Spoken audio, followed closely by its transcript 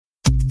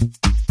Hey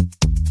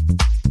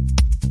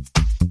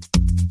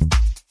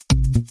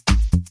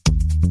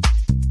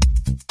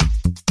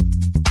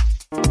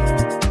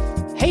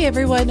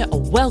everyone,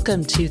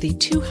 welcome to the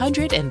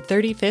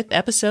 235th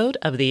episode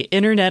of the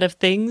Internet of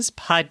Things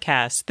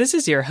podcast. This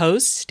is your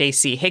host,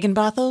 Stacey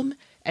Higginbotham,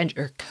 and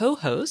your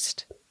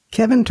co-host,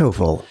 Kevin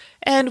Toffel.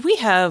 And we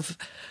have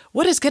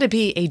what is going to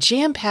be a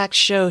jam-packed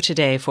show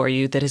today for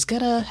you that is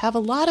going to have a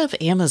lot of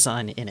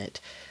Amazon in it.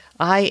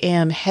 I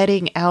am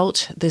heading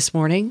out this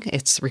morning.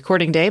 It's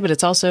recording day, but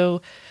it's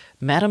also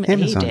Madam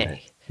Amazon A Day.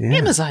 Day. Yeah.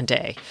 Amazon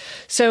Day.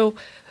 So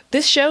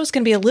this show is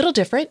going to be a little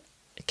different.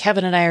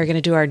 Kevin and I are going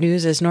to do our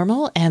news as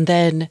normal, and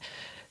then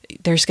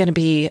there's going to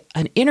be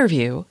an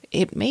interview.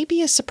 It may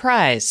be a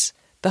surprise.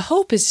 The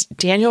hope is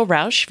Daniel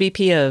Rausch,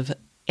 VP of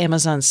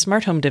Amazon's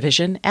Smart Home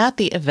Division, at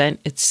the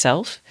event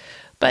itself,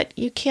 but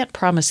you can't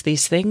promise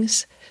these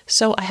things.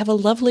 So I have a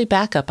lovely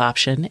backup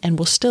option, and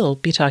we'll still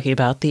be talking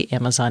about the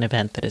Amazon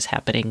event that is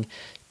happening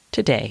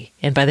today.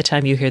 And by the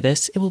time you hear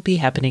this, it will be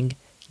happening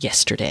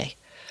yesterday.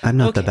 I'm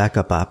not the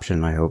backup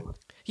option, I hope.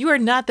 You are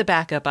not the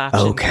backup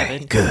option,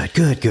 Okay,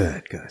 Kevin.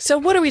 good. So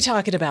what are we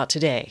talking about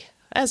today?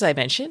 As I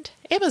mentioned,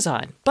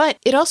 Amazon. But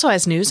it also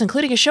has news,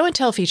 including a show and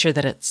tell feature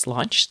that it's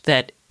launched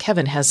that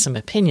Kevin has some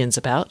opinions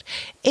about,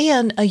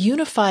 and a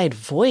unified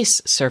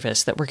voice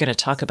service that we're going to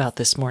talk about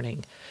this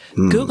morning.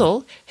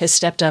 Google has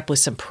stepped up with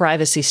some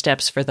privacy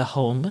steps for the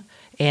home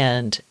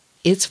and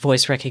its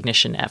voice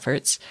recognition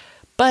efforts,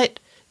 but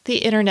the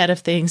Internet of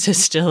Things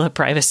is still a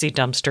privacy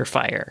dumpster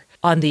fire.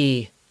 On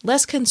the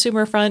less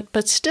consumer front,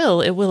 but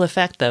still it will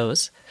affect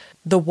those.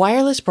 The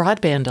Wireless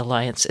Broadband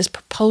Alliance is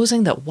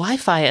proposing that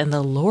Wi-Fi and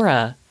the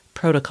LoRa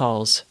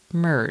protocols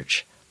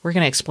merge. We're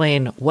going to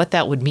explain what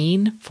that would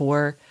mean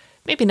for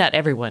maybe not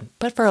everyone,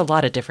 but for a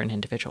lot of different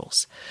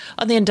individuals.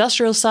 On the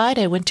industrial side,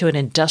 I went to an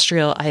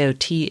industrial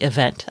IoT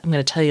event. I'm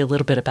going to tell you a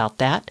little bit about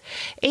that.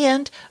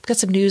 And I've got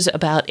some news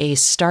about a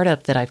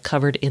startup that I've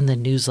covered in the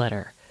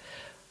newsletter.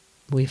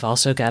 We've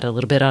also got a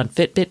little bit on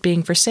Fitbit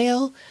being for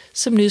sale,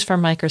 some news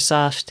from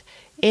Microsoft,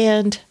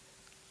 and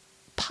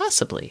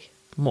possibly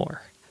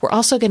more. We're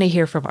also going to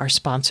hear from our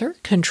sponsor,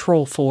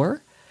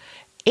 Control4,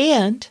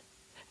 and,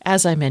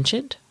 as I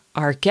mentioned,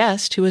 our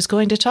guest who is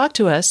going to talk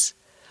to us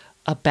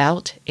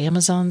about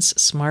Amazon's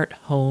smart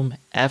home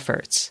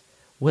efforts.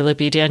 Will it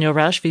be Daniel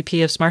Rausch,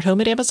 VP of Smart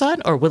Home at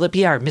Amazon, or will it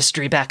be our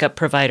mystery backup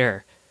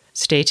provider?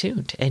 Stay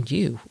tuned, and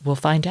you will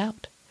find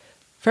out.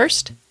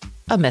 First,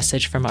 a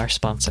message from our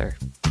sponsor.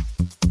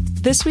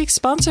 This week's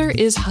sponsor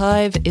is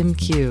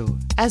HiveMQ.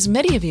 As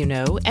many of you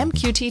know,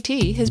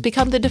 MQTT has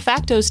become the de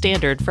facto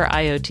standard for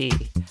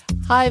IoT.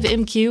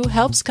 HiveMQ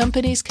helps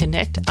companies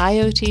connect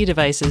IoT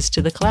devices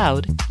to the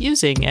cloud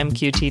using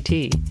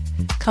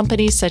MQTT.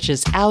 Companies such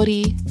as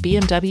Audi,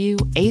 BMW,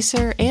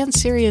 Acer, and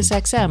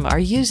SiriusXM are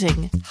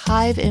using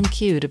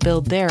HiveMQ to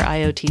build their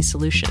IoT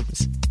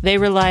solutions. They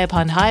rely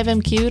upon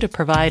HiveMQ to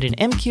provide an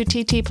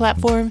MQTT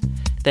platform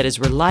that is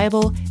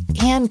reliable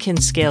and can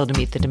scale to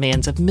meet the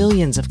demands of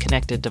millions of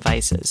connected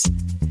devices.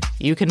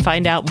 You can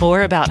find out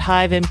more about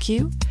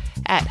HiveMQ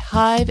at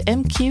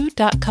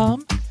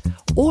hivemq.com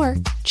or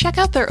check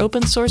out their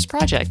open source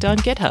project on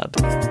GitHub.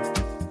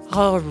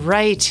 All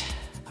right,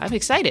 I'm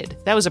excited.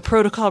 That was a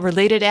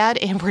protocol-related ad,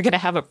 and we're going to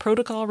have a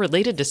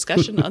protocol-related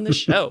discussion on the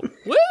show.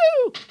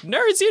 Woo!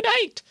 Nerds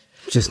unite!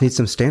 Just need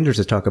some standards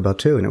to talk about,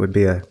 too, and it would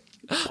be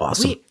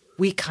awesome.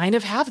 We kind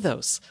of have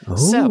those.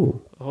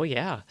 Oh. Oh,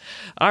 yeah.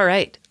 All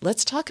right.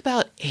 Let's talk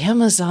about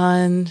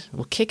Amazon.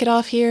 We'll kick it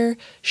off here.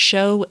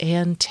 Show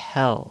and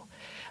tell.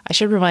 I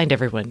should remind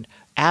everyone,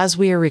 as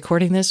we are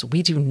recording this,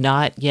 we do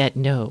not yet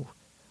know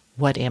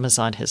what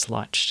Amazon has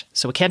launched.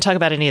 So we can't talk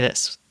about any of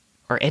this,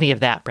 or any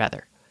of that,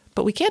 rather.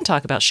 But we can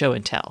talk about show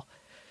and tell.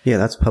 Yeah,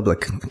 that's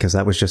public, because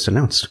that was just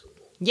announced.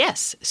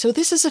 Yes. So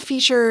this is a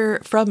feature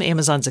from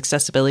Amazon's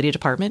accessibility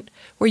department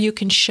where you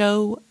can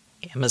show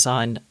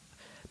Amazon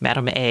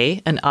Madam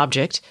A an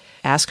object,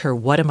 ask her,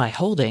 "What am I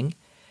holding?"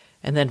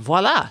 And then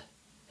voila,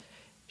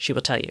 she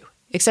will tell you.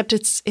 Except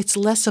it's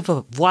less of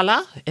a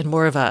voila and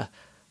more of a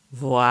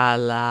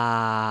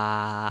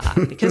voila,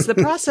 because the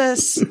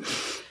process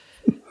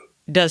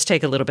does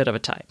take a little bit of a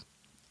time.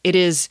 It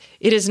is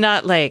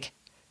not like,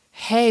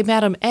 "Hey,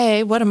 Madam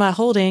A, what am I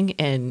holding?"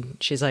 And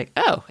she's like,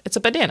 "Oh, it's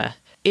a banana."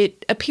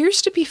 It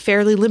appears to be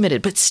fairly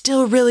limited, but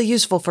still really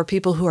useful for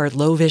people who are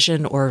low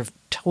vision or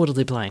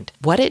totally blind.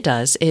 What it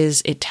does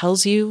is it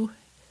tells you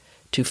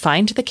to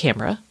find the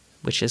camera,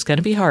 which is going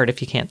to be hard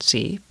if you can't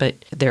see, but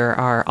there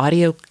are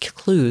audio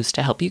clues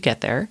to help you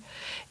get there.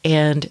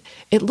 And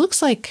it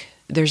looks like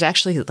there's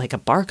actually like a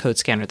barcode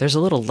scanner. There's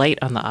a little light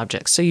on the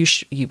object. So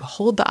you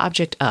hold the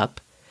object up,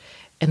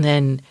 and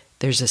then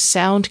there's a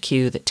sound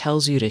cue that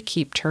tells you to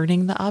keep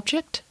turning the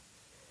object,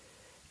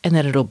 and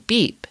then it'll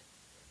beep.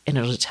 And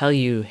it'll tell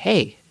you,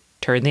 "Hey,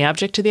 turn the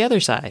object to the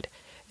other side."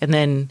 And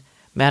then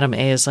Madam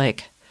A is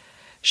like,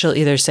 she'll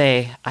either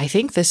say, "I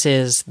think this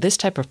is this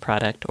type of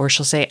product," or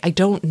she'll say, "I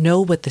don't know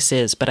what this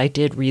is, but I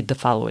did read the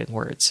following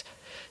words."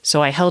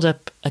 So I held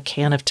up a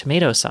can of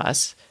tomato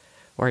sauce,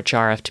 or a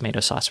jar of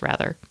tomato sauce,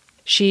 rather.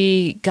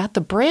 She got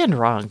the brand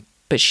wrong,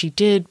 but she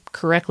did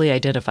correctly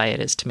identify it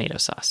as tomato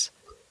sauce.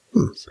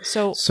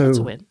 So that's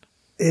a win.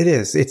 It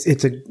is.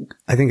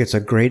 I think it's a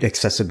great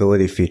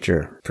accessibility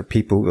feature for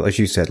people who, as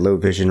you said, low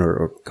vision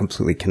or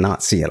completely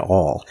cannot see at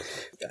all.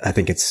 I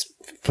think it's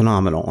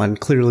phenomenal. And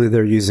clearly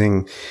they're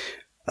using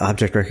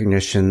object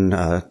recognition,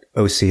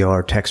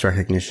 OCR, text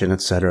recognition,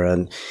 etc.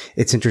 And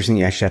it's interesting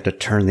you actually have to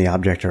turn the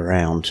object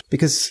around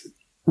because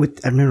I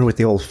remember with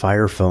the old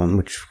Fire phone,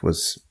 which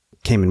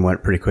came and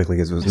went pretty quickly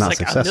because it was not like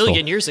successful. A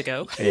million years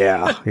ago.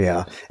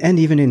 Yeah. And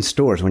even in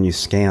stores, when you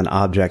scan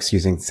objects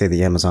using, say,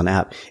 the Amazon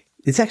app,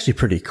 it's actually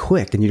pretty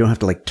quick and you don't have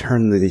to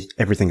turn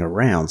everything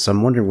around. So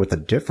I'm wondering what the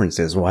difference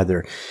is,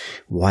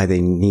 why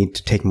they need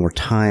to take more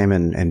time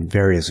and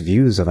various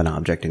views of an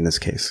object in this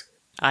case.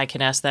 I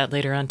can ask that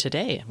later on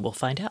today and we'll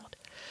find out.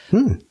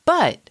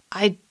 But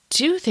I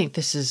do think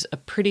this is a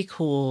pretty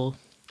cool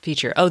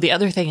feature. Oh, the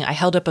other thing, I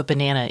held up a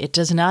banana. It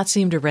does not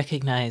seem to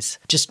recognize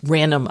just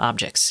random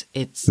objects.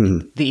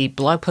 The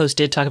blog post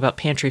did talk about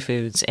pantry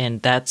foods, and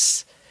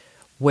that's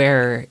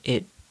where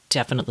it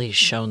definitely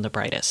shone the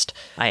brightest.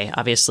 I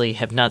obviously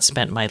have not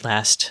spent my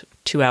last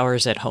 2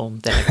 hours at home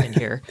that I've been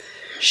here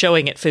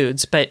showing it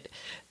foods, but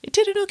it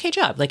did an okay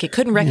job. It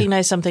couldn't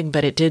recognize something,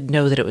 but it did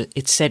know that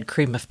it said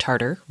cream of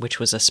tartar, which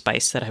was a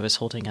spice that I was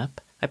holding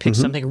up. I picked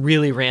something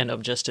really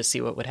random just to see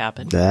what would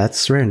happen.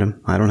 That's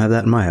random. I don't have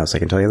that in my house, I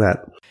can tell you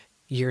that.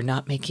 You're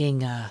not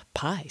making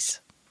pies,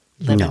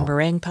 lemon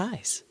meringue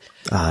pies.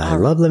 I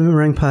love lemon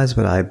meringue pies,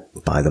 but I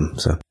buy them.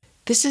 So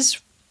this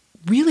is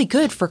really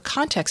good for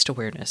context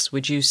awareness,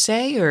 would you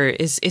say? Or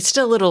is it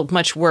still a little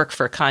much work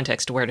for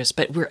context awareness,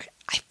 but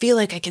I feel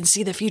like I can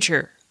see the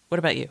future. What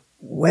about you?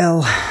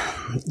 Well,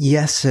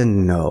 yes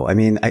and no. I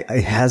mean,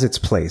 it has its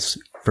place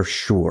for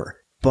sure,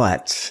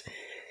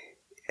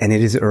 and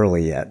it is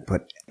early yet,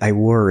 but I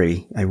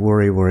worry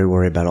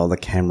about all the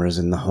cameras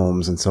in the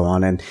homes and so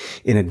on. And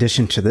in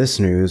addition to this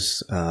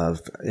news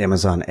of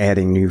Amazon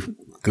adding new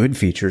good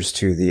features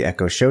to the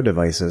Echo Show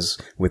devices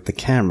with the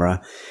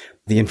camera,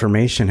 The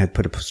Information had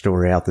put a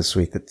story out this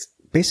week that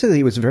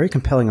basically it was a very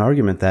compelling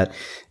argument that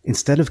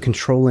instead of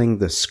controlling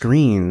the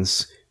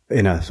screens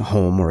in a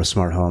home or a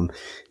smart home,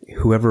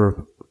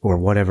 whoever or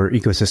whatever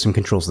ecosystem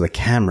controls the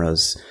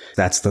cameras,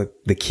 that's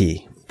the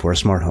key for a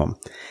smart home.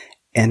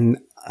 And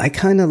I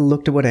kind of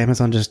looked at what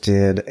Amazon just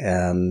did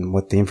and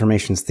what The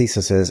Information's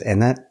thesis is,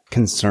 and that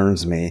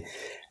concerns me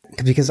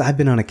because I've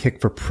been on a kick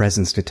for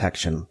presence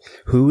detection.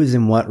 Who is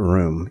in what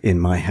room in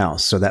my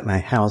house so that my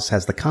house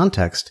has the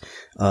context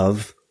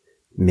of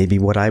maybe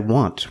what I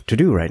want to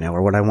do right now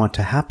or what I want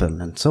to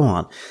happen and so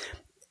on.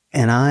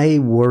 And I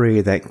worry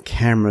that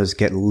cameras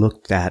get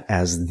looked at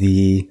as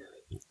the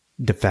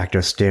de facto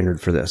standard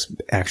for this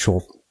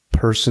actual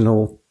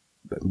personal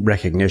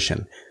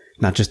recognition,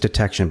 not just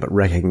detection, but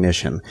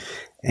recognition.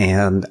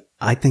 And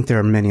I think there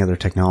are many other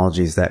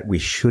technologies that we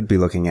should be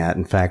looking at.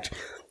 In fact,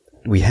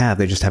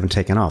 they just haven't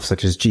taken off,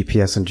 such as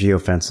GPS and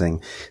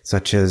geofencing,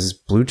 such as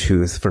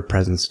Bluetooth for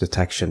presence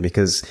detection,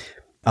 because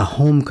a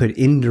home could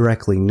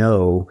indirectly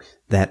know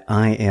that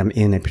I am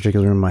in a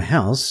particular room in my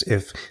house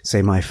if,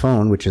 say, my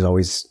phone, which is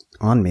always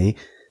on me,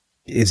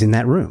 is in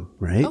that room,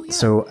 right? Oh, yeah.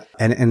 So,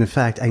 and in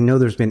fact, I know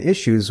there's been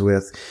issues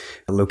with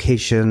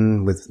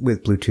location, with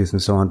Bluetooth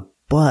and so on,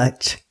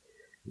 but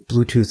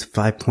Bluetooth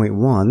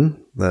 5.1,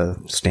 the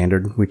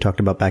standard we talked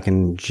about back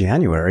in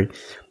January,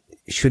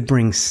 should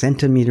bring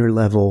centimeter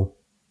level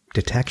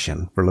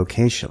detection for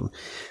location.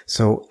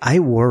 So I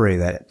worry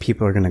that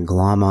people are going to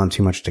glom on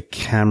too much to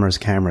cameras,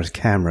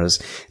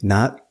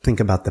 not think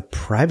about the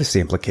privacy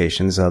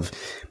implications of,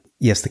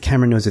 yes, the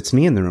camera knows it's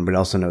me in the room, but it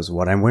also knows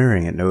what I'm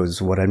wearing. It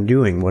knows what I'm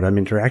doing, what I'm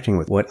interacting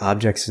with, what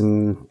objects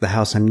in the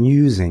house I'm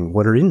using,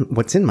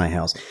 what's in my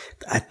house.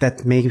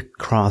 That may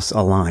cross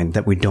a line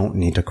that we don't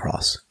need to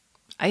cross.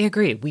 I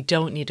agree. We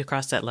don't need to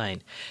cross that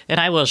line. And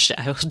I will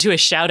do a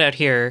shout out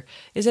here.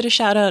 Is it a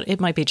shout out? It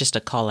might be just a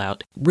call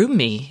out.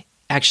 RoomMe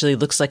actually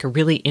looks like a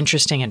really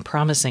interesting and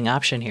promising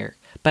option here,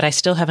 but I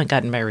still haven't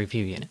gotten my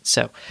review yet.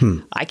 So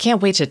I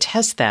can't wait to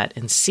test that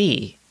and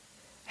see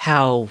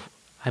how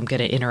I'm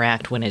going to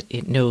interact when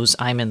it knows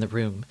I'm in the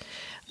room.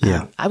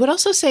 Yeah. I would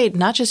also say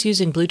not just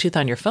using Bluetooth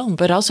on your phone,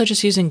 but also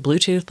just using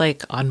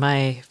Bluetooth on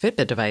my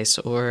Fitbit device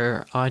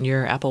or on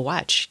your Apple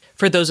Watch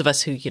for those of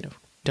us who,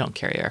 don't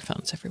carry our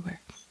phones everywhere.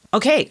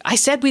 Okay, I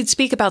said we'd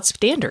speak about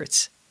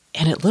standards,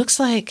 and it looks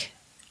like,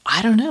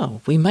 I don't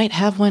know, we might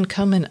have one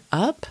coming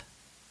up,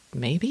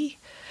 maybe?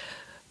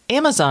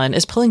 Amazon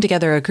is pulling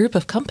together a group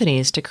of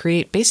companies to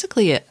create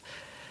basically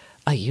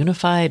a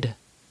unified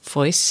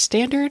voice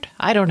standard?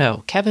 I don't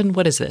know. Kevin,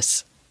 what is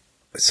this?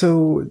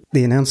 So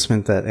the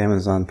announcement that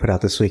Amazon put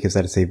out this week is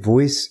that it's a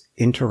voice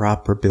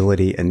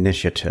interoperability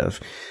initiative,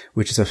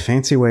 which is a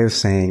fancy way of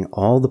saying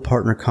all the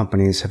partner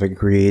companies have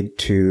agreed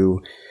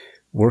to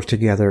work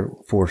together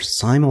for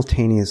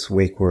simultaneous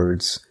wake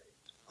words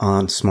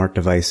on smart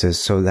devices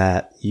so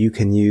that you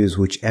can use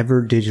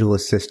whichever digital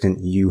assistant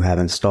you have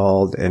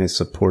installed and is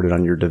supported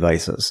on your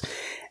devices.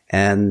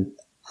 And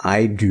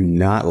I do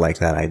not like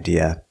that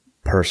idea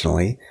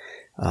personally.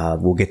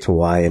 We'll get to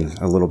why in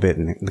a little bit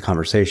in the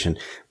conversation,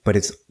 but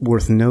it's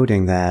worth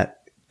noting that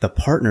the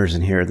partners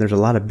in here, there's a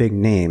lot of big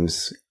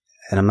names,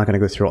 and I'm not going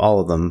to go through all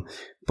of them,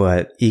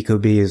 but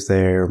Ecobee is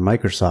there,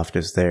 Microsoft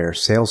is there,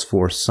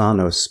 Salesforce,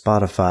 Sonos,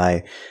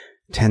 Spotify,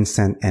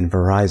 Tencent, and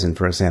Verizon,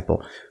 for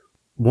example.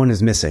 One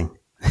is missing,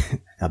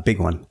 a big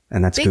one,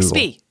 and that's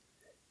Bixby.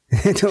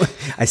 Google.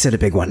 I said a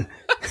big one.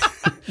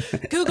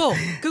 Google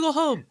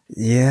Home.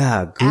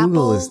 Yeah,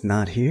 Google Apple. is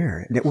not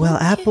here. Well,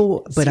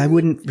 Apple, but I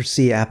wouldn't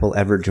foresee Apple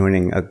ever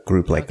joining a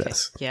group like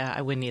this. Yeah,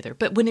 I wouldn't either.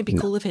 But wouldn't it be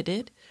cool if it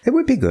did? It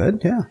would be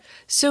good, yeah.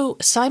 So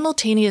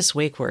simultaneous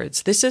wake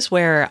words. This is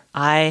where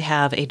I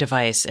have a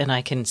device and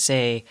I can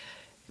say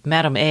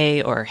Madam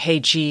A or Hey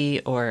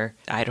G or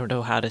I don't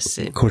know how to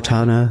say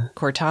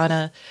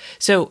Cortana.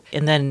 So,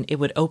 and then it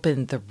would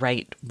open the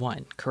right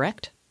one,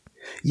 correct?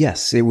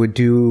 Yes, it would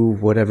do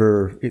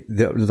whatever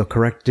the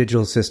correct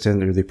digital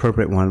assistant or the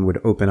appropriate one would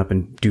open up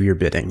and do your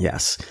bidding.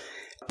 Yes.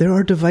 There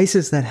are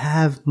devices that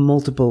have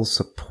multiple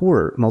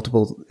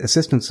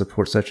assistant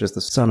support, such as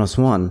the Sonos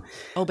One.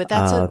 Oh, but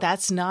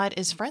that's not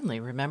as friendly.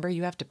 Remember,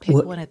 you have to pick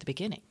one at the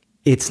beginning.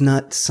 It's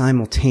not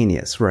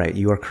simultaneous, right?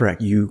 You are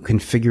correct. You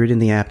configure it in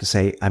the app to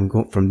say, I'm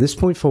going from this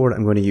point forward,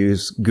 I'm going to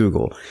use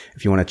Google.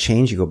 If you want to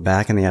change, you go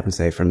back in the app and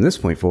say, from this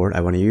point forward, I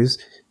want to use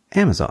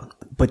Amazon.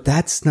 But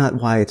that's not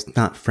why it's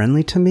not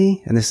friendly to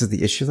me. And this is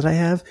the issue that I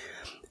have.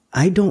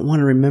 I don't want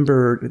to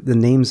remember the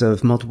names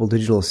of multiple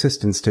digital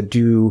assistants to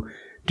do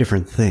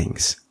different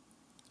things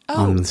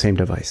on the same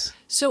device.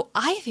 So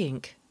I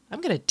think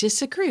I'm going to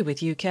disagree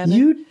with you, Kevin.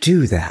 You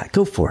do that.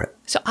 Go for it.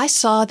 So I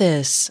saw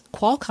this.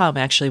 Qualcomm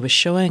actually was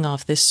showing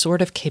off this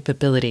sort of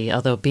capability,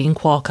 although being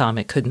Qualcomm,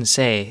 it couldn't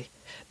say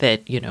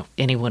that,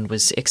 anyone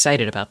was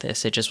excited about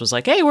this. It just was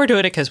like, hey, we're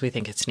doing it because we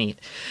think it's neat.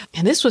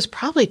 And this was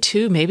probably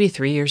 2, maybe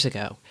 3 years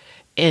ago.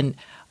 And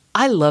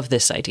I love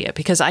this idea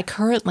because I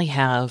currently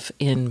have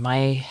in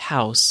my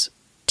house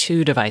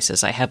 2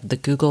 devices. I have the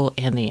Google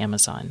and the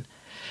Amazon.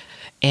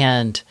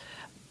 And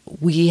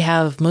we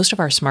have most of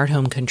our smart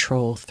home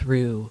control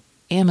through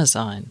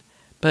Amazon.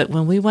 But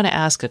when we want to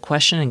ask a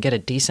question and get a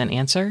decent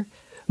answer,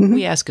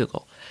 we ask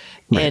Google.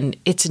 Right. And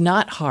it's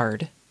not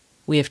hard.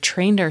 We have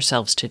trained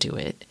ourselves to do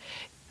it.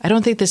 I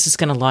don't think this is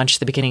going to launch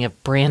the beginning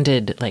of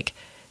branded, like,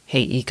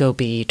 hey,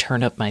 Ecobee,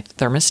 turn up my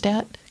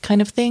thermostat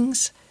kind of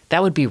things.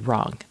 That would be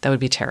wrong. That would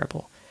be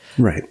terrible.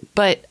 Right.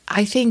 But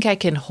I think I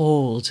can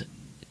hold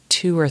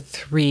 2 or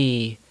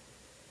 3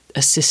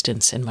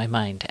 assistants in my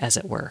mind, as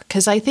it were.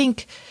 Because I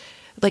think,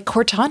 like,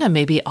 Cortana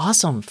may be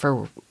awesome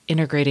for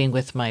integrating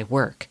with my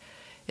work,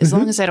 as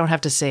long as I don't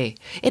have to say,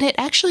 and it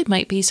actually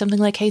might be something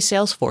like, hey,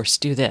 Salesforce,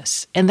 do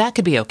this. And that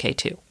could be okay,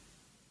 too.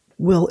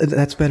 Well,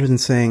 that's better than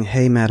saying,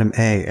 hey, Madam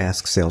A,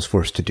 ask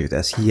Salesforce to do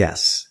this.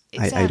 Yes.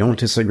 Exactly. I don't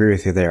disagree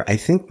with you there. I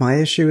think my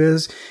issue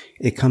is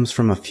it comes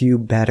from a few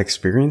bad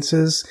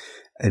experiences.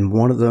 And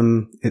one of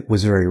them, it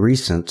was very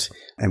recent.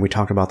 And we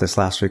talked about this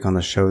last week on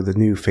the show, the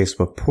new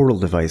Facebook portal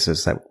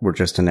devices that were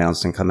just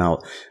announced and come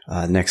out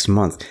next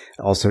month.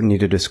 Also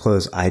need to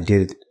disclose, I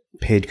did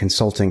paid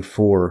consulting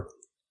for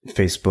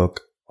Facebook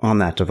on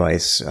that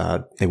device.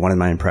 They wanted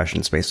my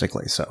impressions,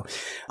 basically. So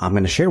I'm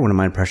going to share one of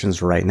my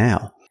impressions right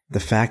now. The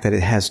fact that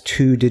it has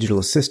 2 digital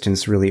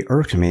assistants really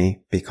irked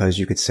me because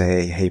you could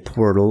say, hey,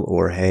 Portal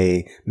or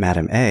hey,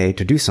 Madam A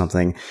to do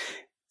something.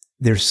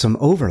 There's some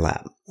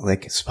overlap.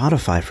 Like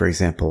Spotify, for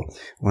example,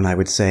 when I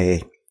would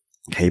say,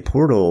 hey,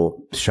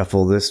 Portal,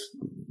 shuffle this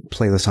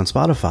playlist on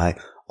Spotify,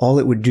 all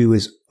it would do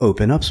is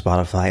open up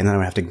Spotify and then I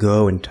would have to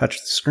go and touch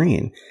the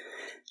screen.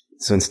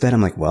 So instead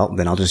I'm like, well,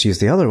 then I'll just use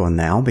the other one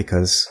now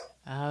because...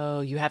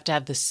 Oh, you have to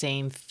have the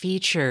same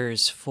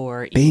features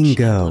for each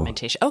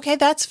implementation. Okay,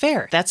 that's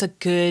fair. That's a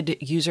good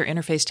user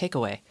interface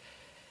takeaway.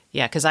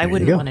 Yeah, because I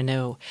wouldn't want to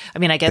know. I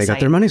mean, I guess they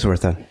got their money's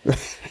worth then.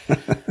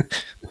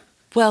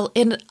 Well,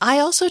 and I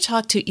also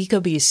talked to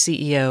Ecobee's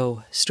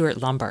CEO,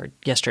 Stuart Lombard,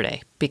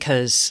 yesterday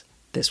because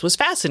this was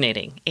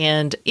fascinating.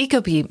 And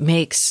Ecobee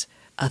makes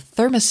a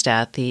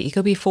thermostat. The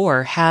Ecobee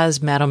 4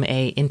 has Madam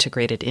A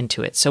integrated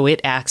into it. So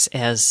it acts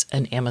as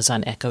an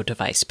Amazon Echo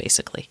device,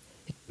 basically.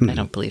 I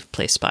don't believe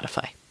plays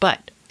Spotify,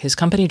 but his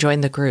company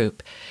joined the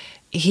group.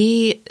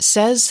 He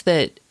says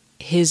that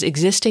his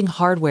existing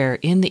hardware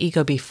in the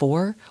Ecobee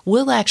 4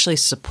 will actually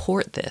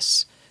support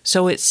this.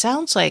 So it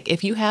sounds like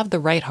if you have the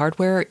right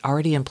hardware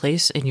already in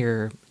place in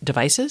your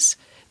devices,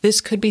 this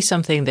could be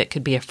something that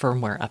could be a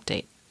firmware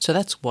update. So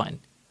that's 1.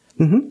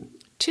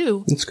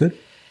 2. That's good.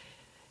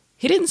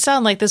 He didn't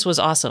sound like this was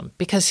awesome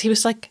because he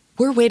was like,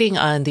 we're waiting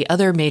on the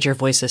other major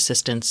voice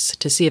assistants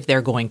to see if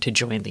they're going to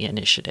join the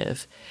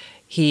initiative.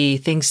 He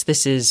thinks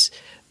this is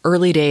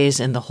early days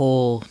in the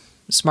whole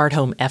smart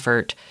home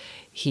effort.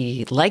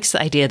 He likes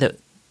the idea that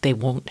they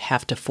won't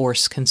have to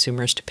force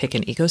consumers to pick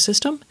an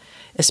ecosystem,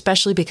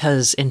 especially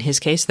because in his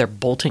case, they're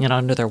bolting it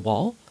onto their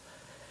wall,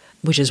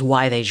 which is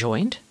why they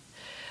joined.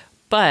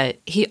 But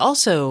he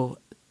also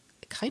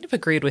kind of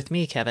agreed with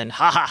me, Kevin,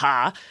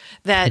 that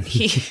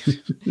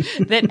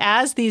that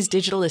as these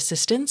digital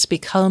assistants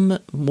become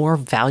more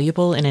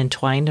valuable and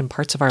entwined in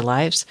parts of our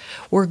lives,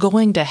 we're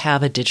going to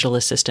have a digital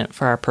assistant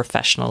for our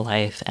professional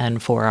life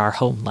and for our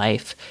home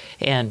life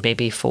and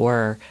maybe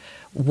for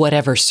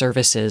whatever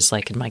services.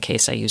 Like in my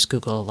case, I use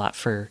Google a lot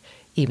for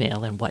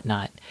email and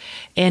whatnot.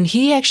 And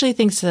he actually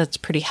thinks that's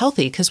pretty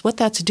healthy because what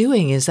that's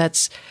doing is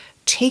that's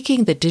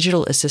taking the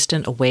digital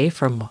assistant away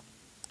from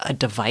a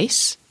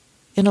device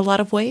in a lot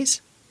of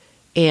ways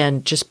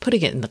and just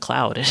putting it in the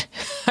cloud.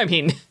 I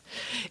mean,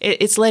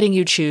 it's letting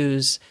you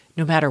choose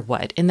no matter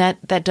what. And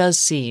that does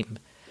seem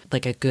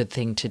like a good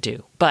thing to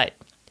do. But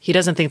he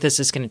doesn't think this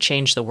is going to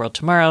change the world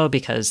tomorrow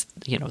because,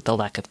 the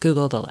lack of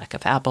Google, the lack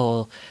of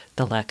Apple,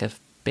 the lack of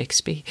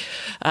Bixby.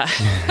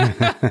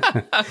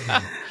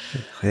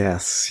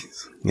 Yes.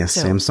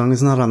 So, Samsung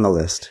is not on the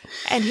list.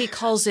 And he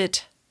calls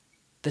it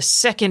the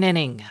second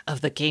inning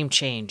of the game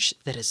change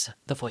that is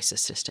the voice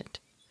assistant.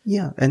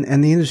 Yeah,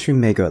 and the industry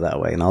may go that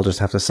way, and I'll just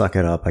have to suck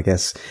it up, I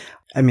guess.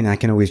 I mean, I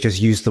can always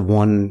just use the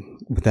one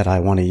that I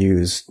want to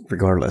use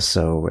regardless,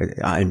 so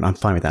I'm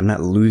fine with that. I'm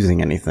not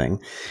losing anything.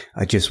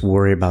 I just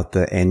worry about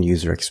the end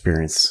user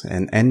experience,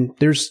 and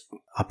there's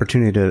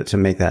opportunity to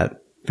make that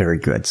very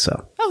good,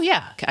 so. Oh,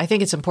 yeah. I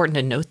think it's important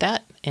to note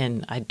that,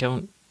 and I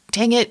don't...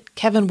 Dang it,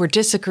 Kevin, we're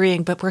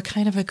disagreeing, but we're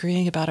kind of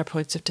agreeing about our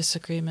points of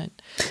disagreement.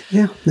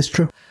 Yeah, that's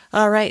true.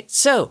 All right,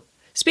 so...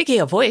 Speaking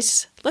of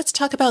voice, let's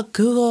talk about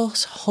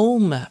Google's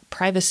home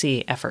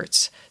privacy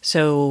efforts.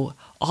 So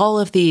all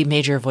of the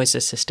major voice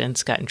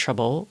assistants got in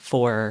trouble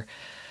for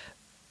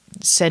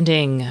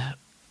sending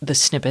the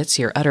snippets,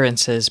 your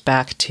utterances,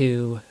 back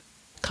to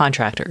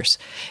contractors.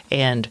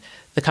 And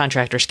the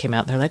contractors came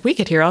out and they're like, we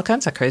could hear all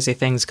kinds of crazy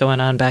things going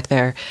on back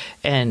there.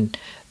 And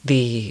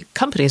the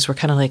companies were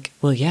kind of like,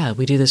 well, yeah,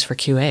 we do this for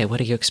QA. What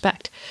do you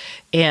expect?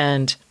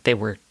 And they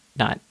were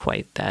not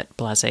quite that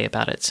blasé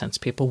about it since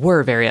people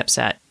were very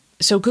upset.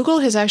 So Google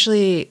has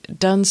actually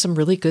done some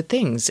really good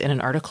things. In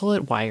an article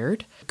at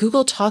Wired,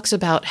 Google talks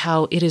about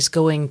how it is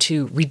going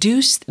to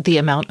reduce the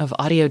amount of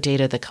audio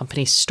data the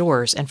company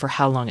stores and for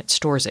how long it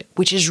stores it,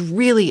 which is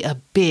really a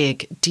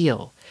big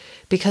deal.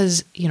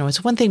 Because,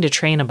 it's one thing to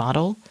train a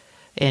model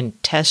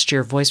and test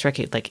your voice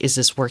recognition, like, is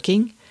this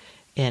working?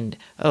 And,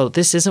 oh,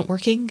 this isn't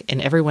working, and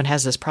everyone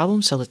has this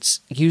problem, so let's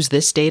use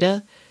this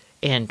data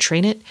and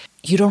train it.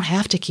 You don't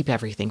have to keep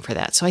everything for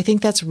that. So I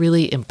think that's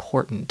really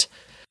important.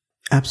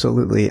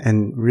 Absolutely.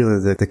 And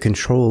really the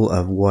control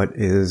of what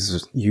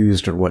is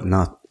used or what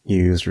not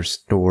used or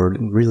stored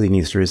really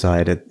needs to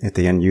reside at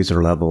the end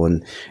user level.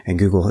 And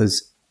Google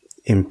has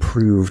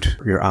improved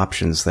your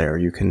options there.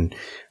 You can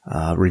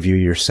review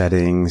your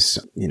settings,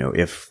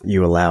 if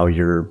you allow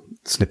your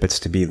snippets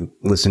to be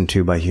listened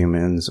to by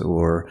humans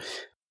or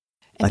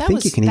and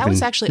that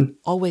was actually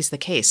always the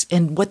case.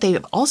 And what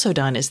they've also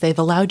done is they've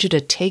allowed you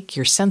to take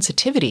your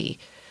sensitivity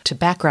to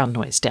background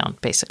noise down,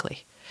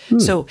 basically.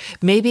 So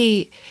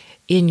maybe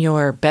in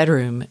your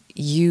bedroom,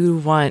 you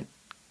want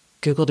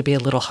Google to be a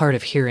little hard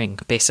of hearing,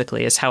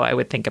 basically, is how I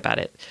would think about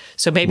it.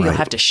 So maybe you'll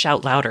have to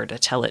shout louder to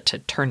tell it to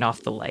turn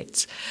off the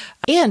lights.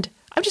 And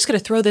I'm just going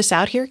to throw this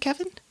out here,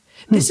 Kevin.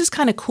 This is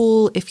kind of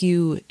cool if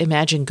you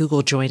imagine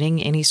Google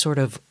joining any sort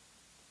of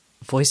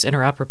voice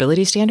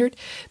interoperability standard,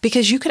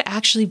 because you could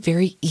actually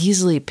very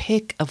easily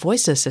pick a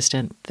voice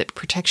assistant that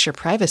protects your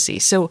privacy.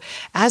 So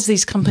as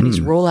these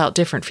companies roll out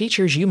different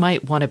features, you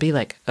might want to be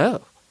like,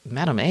 oh,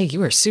 Madam A,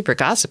 you are super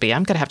gossipy.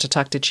 I'm going to have to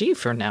talk to Chief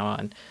from now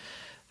on.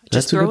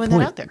 Just throwing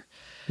that out there.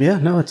 Yeah,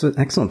 no, it's an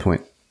excellent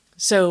point.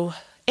 So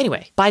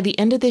anyway, by the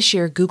end of this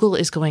year, Google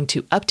is going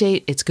to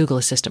update its Google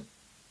Assistant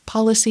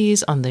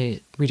policies on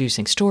the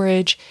reducing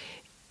storage.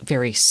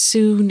 Very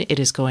soon, it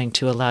is going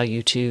to allow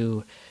you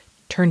to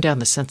turn down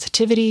the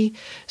sensitivity.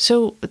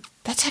 So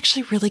that's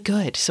actually really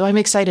good. So I'm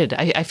excited.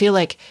 I feel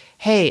like,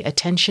 hey,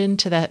 attention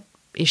to that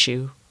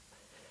issue,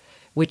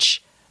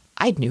 which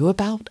I knew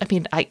about. I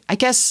mean, I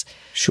guess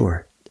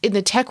sure. In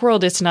the tech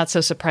world, it's not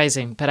so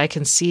surprising, but I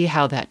can see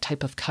how that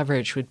type of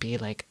coverage would be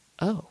like,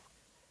 oh.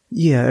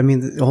 Yeah, I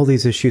mean, all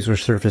these issues were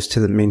surfaced to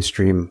the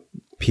mainstream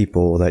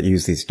people that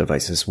use these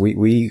devices.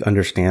 We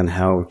understand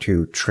how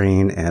to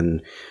train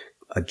and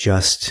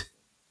adjust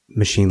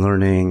machine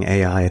learning,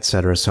 AI, et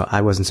cetera. So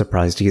I wasn't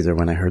surprised either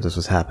when I heard this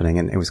was happening.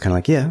 And it was kind of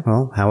like, yeah,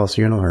 well, how else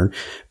are you going to learn?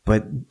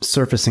 But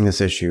surfacing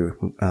this issue,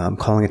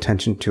 calling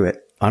attention to it,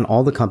 on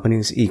all the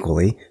companies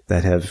equally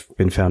that have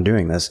been found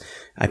doing this,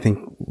 I think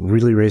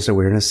really raised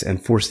awareness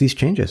and forced these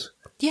changes.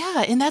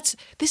 Yeah, and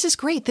this is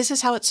great. This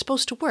is how it's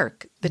supposed to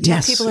work. The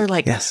tech people are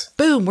like,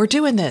 boom, we're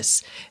doing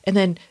this. And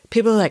then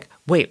people are like,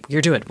 wait,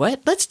 you're doing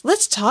what?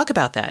 Let's talk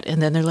about that.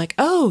 And then they're like,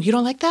 oh, you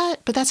don't like that?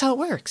 But that's how it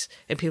works.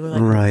 And people are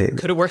like, right.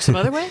 Could it work some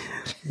other way?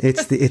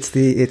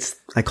 It's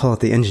I call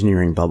it the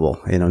engineering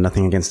bubble.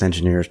 Nothing against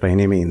engineers by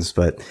any means,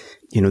 but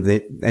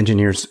the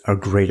engineers are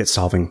great at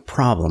solving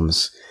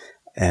problems.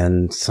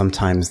 And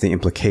sometimes the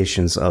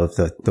implications of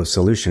those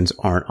solutions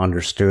aren't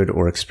understood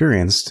or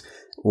experienced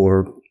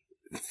or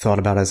thought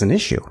about as an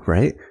issue,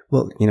 right?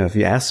 Well, if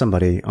you ask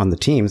somebody on the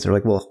teams, they're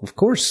like, well, of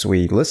course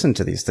we listen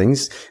to these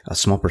things, a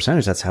small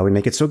percentage. That's how we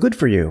make it so good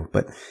for you.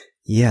 But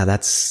yeah,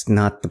 that's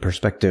not the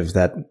perspective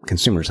that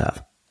consumers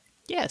have.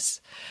 Yes.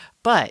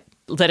 But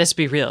let us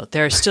be real.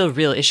 There are still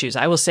real issues.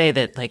 I will say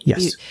that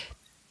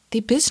the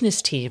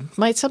business team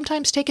might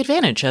sometimes take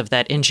advantage of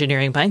that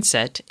engineering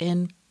mindset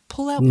and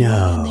pull out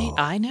No. one and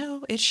I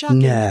know, it's shocking.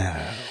 No.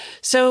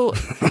 So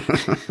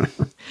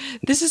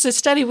this is a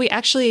study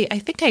I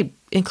think I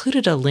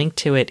included a link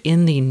to it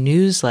in the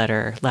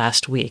newsletter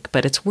last week,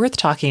 but it's worth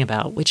talking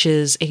about, which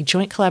is a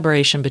joint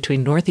collaboration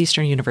between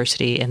Northeastern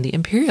University and the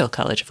Imperial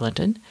College of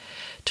London.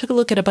 Took a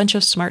look at a bunch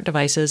of smart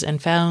devices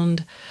and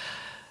found,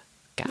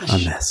 A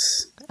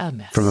mess. A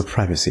mess. From a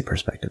privacy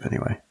perspective,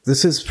 anyway.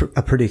 This is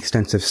a pretty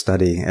extensive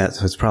study,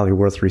 so it's probably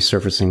worth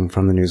resurfacing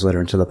from the newsletter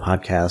into the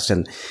podcast.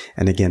 And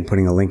again,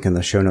 putting a link in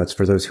the show notes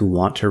for those who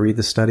want to read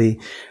the study.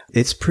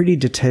 It's pretty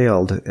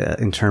detailed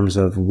in terms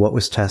of what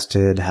was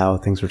tested, how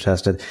things were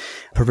tested.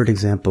 Perfect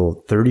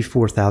example,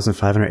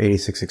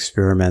 34,586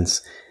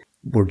 experiments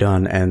were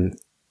done, and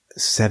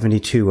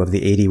 72 of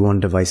the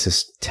 81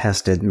 devices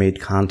tested made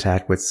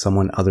contact with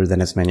someone other than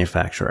its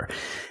manufacturer.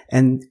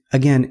 And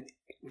again,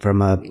 from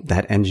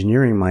that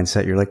engineering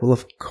mindset, you're like, well,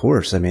 of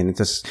course. I mean,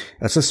 it's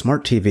a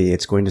smart TV.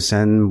 It's going to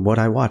send what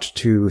I watch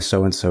to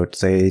so-and-so,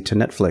 say to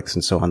Netflix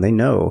and so on. They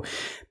know.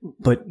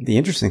 But the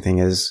interesting thing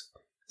is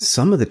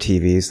some of the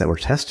TVs that were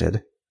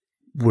tested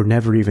were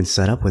never even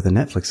set up with a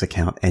Netflix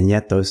account. And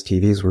yet those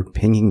TVs were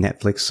pinging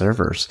Netflix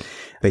servers.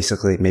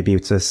 Basically, maybe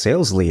it's a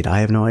sales lead. I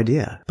have no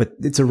idea. But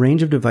it's a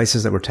range of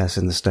devices that were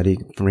tested in the study,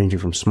 ranging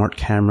from smart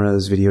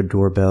cameras, video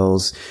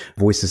doorbells,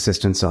 voice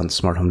assistants on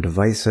smart home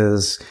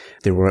devices.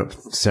 There were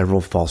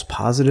several false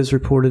positives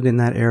reported in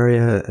that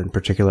area. In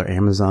particular,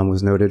 Amazon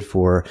was noted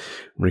for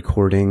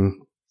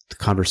recording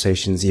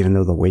conversations, even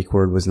though the wake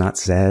word was not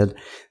said.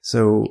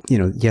 So,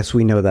 yes,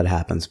 we know that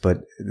happens,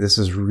 but this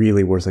is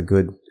really worth a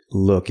good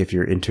look if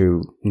you're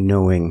into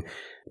knowing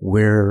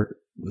where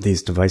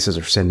these devices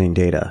are sending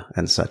data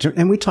and such.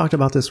 And we talked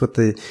about this with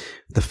the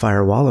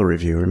Firewalla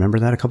review. Remember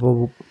that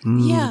about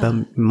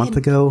a month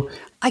ago?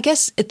 I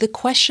guess the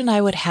question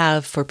I would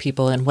have for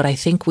people, and what I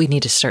think we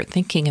need to start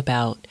thinking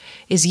about,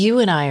 is you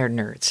and I are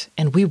nerds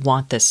and we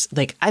want this.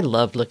 Like, I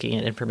love looking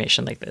at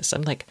information like this.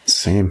 I'm like,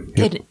 same.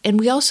 Yep. And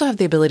we also have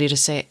the ability to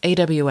say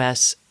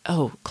AWS,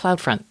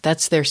 CloudFront,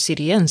 that's their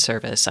CDN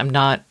service. I'm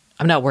not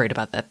worried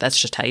about that. That's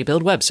just how you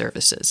build web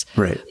services.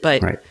 Right.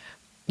 But, right.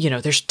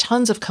 There's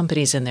tons of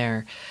companies in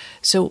there.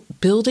 So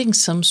building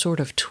some sort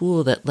of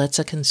tool that lets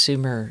a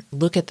consumer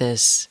look at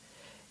this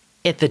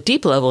at the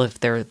deep level, if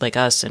they're like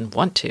us and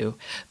want to,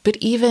 but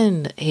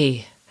even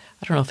I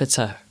don't know if it's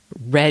a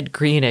red,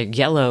 green, a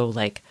yellow,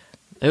 like,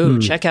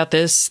 check out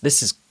this.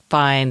 This is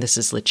fine. This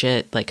is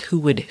legit. Like, who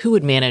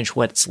would manage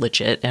what's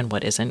legit and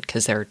what isn't?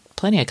 Because there are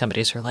plenty of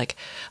companies who are like,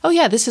 oh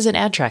yeah, this is an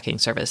ad tracking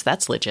service.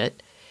 That's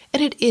legit.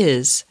 And it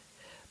is.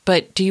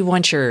 But do you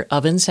want your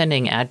oven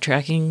sending ad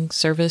tracking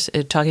service,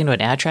 talking to an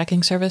ad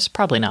tracking service?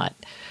 Probably not.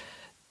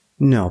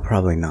 No,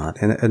 probably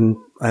not. And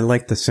I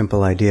like the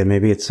simple idea.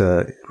 Maybe it's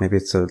a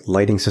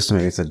lighting system.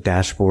 Maybe it's a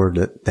dashboard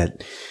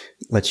that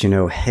lets you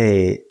know,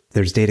 hey,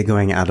 there's data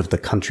going out of the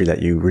country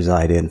that you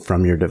reside in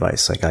from your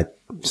device. Like I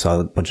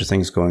saw a bunch of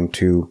things going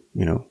to,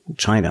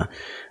 China,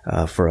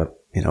 for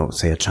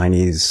say a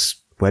Chinese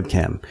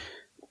webcam.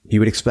 You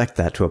would expect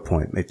that to a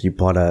point. If you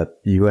bought a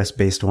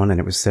US-based one and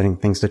it was sending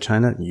things to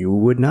China, you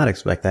would not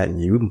expect that,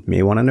 and you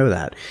may want to know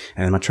that.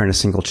 And I'm not trying to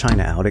single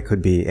China out. It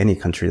could be any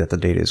country that the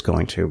data is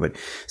going to, but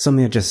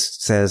something that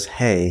just says,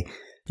 hey,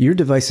 your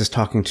device is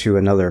talking to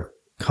another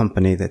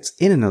company that's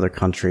in another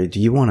country. Do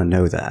you want to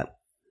know that?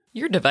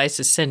 Your device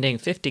is sending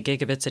 50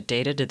 gigabits of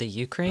data to the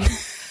Ukraine?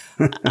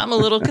 I'm a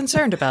little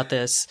concerned about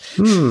this.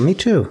 Me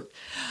too.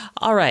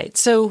 All right.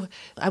 So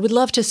I would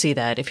love to see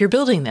that. If you're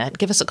building that,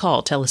 give us a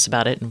call. Tell us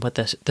about it and what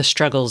the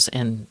struggles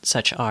and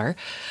such are.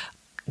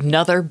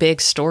 Another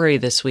big story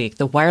this week,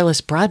 the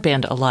Wireless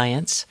Broadband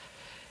Alliance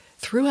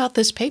threw out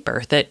this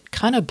paper that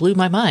kind of blew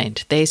my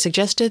mind. They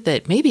suggested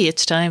that maybe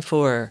it's time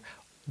for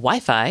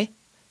Wi-Fi,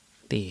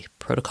 the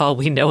protocol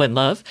we know and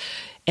love,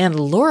 and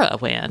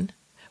LoRaWAN,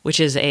 which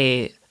is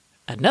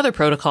another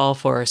protocol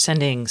for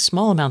sending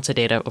small amounts of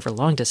data over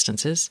long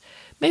distances.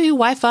 Maybe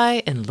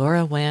Wi-Fi and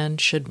LoRaWAN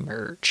should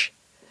merge.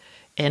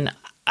 And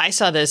I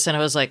saw this and I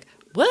was like,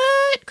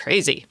 what?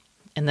 Crazy.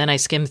 And then I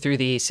skimmed through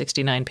the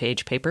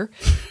 69-page paper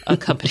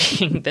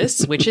accompanying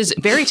this, which is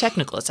very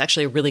technical. It's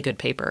actually a really good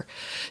paper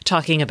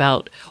talking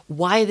about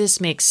why this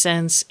makes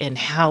sense and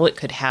how it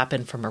could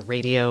happen from a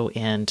radio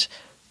and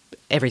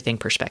everything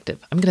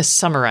perspective. I'm going to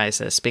summarize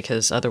this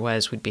because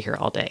otherwise we'd be here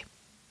all day.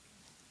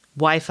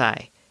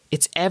 Wi-Fi.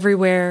 It's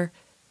everywhere.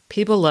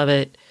 People love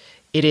it.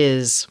 It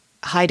is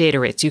high data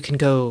rates. You can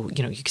go,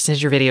 you can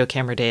send your video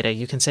camera data,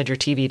 you can send your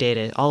TV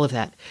data, all of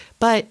that.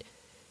 But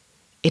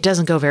it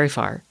doesn't go very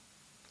far.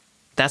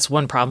 That's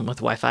one problem with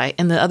Wi-Fi.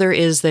 And the other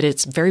is that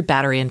it's very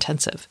battery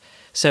intensive.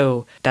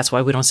 So that's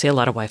why we don't see a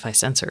lot of Wi-Fi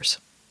sensors.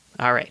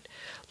 All right.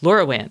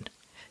 LoRaWAN.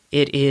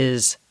 It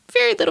is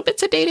very little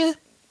bits of data,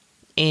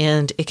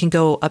 and it can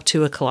go up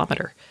to 1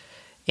 kilometer.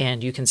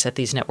 And you can set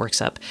these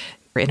networks up.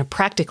 In a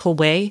practical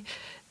way,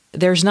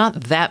 there's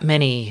not that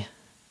many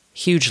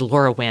huge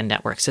LoRaWAN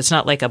networks. It's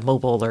not like a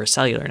mobile or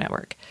cellular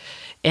network.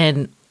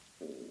 And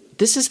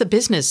this is the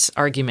business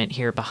argument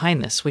here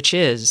behind this, which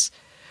is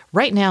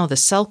right now the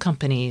cell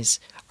companies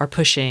are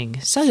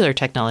pushing cellular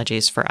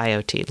technologies for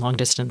IoT, long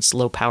distance,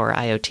 low power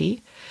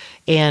IoT.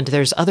 And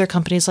there's other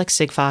companies like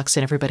Sigfox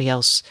and everybody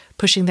else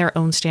pushing their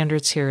own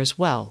standards here as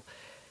well.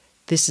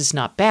 This is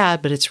not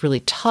bad, but it's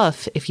really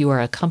tough if you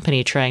are a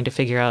company trying to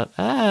figure out,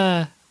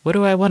 what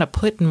do I want to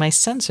put in my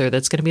sensor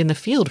that's going to be in the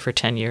field for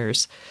 10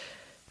 years?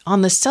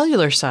 On the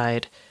cellular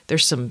side,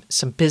 there's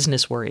some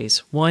business worries.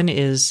 One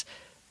is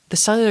the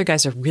cellular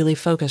guys are really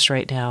focused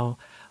right now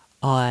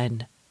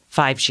on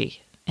 5G,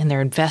 and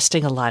they're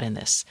investing a lot in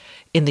this.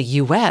 In the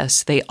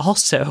US, they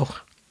also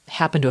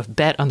happen to have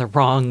bet on the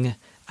wrong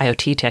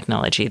IoT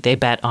technology. They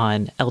bet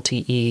on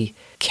LTE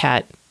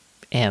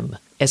Cat-M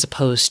as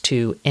opposed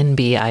to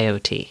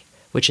NB-IoT,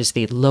 which is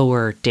the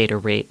lower data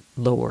rate,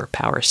 lower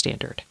power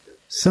standard.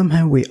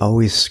 Somehow we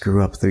always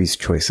screw up these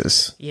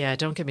choices. Yeah,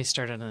 don't get me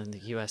started on the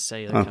US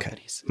cellular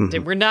companies.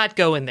 Mm-hmm. We're not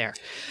going there.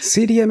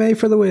 CDMA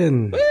for the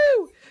win.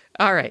 Woo!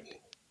 All right.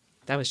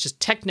 That was just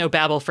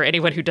techno-babble for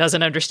anyone who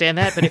doesn't understand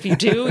that. But if you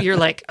do, you're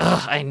like,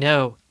 oh, I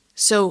know.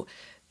 So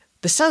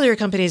the cellular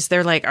companies,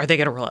 they're like, are they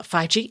going to roll out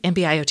 5G,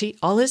 NB-IoT?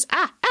 All is,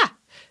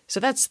 So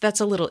that's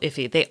a little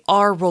iffy. They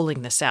are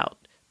rolling this out,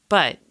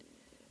 but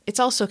it's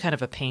also kind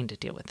of a pain to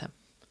deal with them.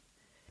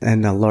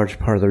 And a large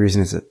part of the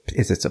reason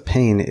it's a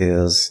pain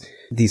is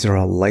these are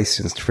all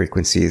licensed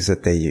frequencies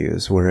that they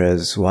use,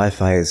 whereas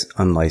Wi-Fi is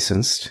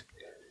unlicensed,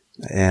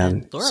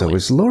 and so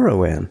is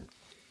LoRaWAN.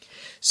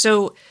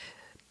 So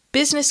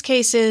business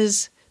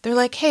cases, they're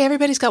like, hey,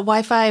 everybody's got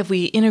Wi-Fi. If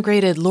we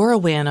integrated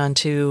LoRaWAN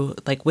onto,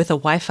 like, with a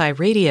Wi-Fi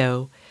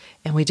radio,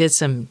 and we did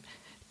some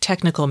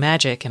technical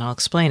magic, and I'll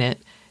explain it,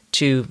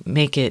 to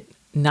make it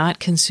not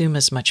consume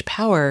as much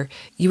power,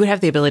 you would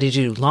have the ability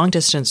to do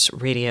long-distance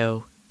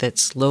radio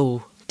that's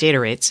low data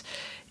rates,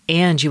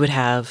 and you would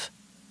have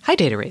high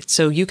data rates.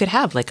 So you could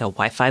have like a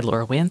Wi-Fi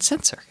LoRaWAN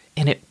sensor,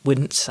 and it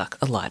wouldn't suck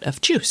a lot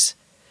of juice,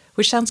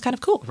 which sounds kind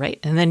of cool, right?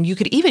 And then you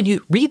could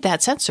even read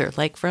that sensor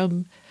like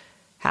from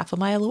half a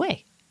mile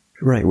away.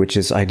 Right, which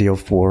is ideal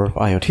for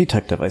IoT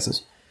type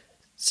devices.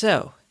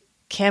 So,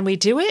 can we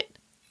do it?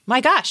 My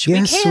gosh,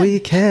 yes, we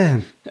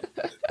can.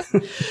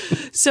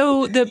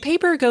 So the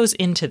paper goes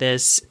into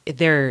this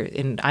there,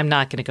 and I'm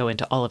not going to go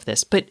into all of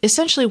this, but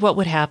essentially what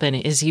would happen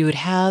is you would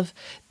have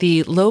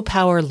the low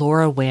power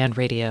LoRaWAN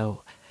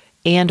radio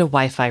and a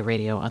Wi-Fi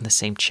radio on the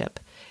same chip.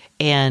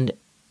 And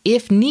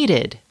if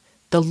needed,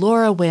 the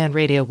LoRaWAN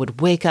radio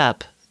would wake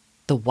up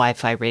the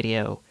Wi-Fi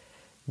radio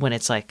when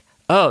it's like,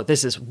 oh,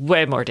 this is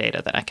way more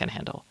data than I can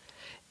handle.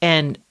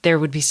 And there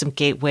would be some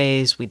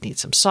gateways. We'd need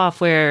some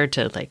software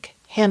to like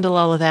handle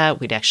all of that.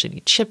 We'd actually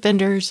need chip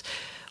vendors.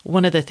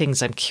 One of the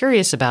things I'm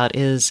curious about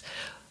is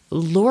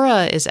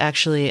LoRa is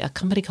actually a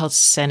company called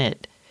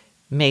Senet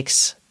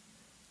makes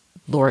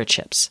LoRa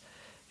chips.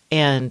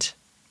 And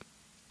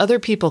other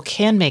people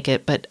can make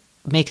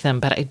them,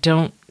 but I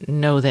don't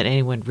know that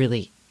anyone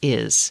really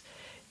is.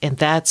 And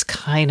that's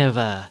kind of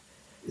a...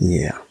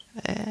 Yeah.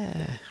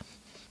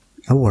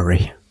 A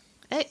worry.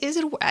 Is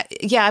it?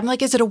 Yeah, I'm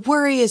like, is it a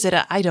worry? Is it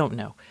I don't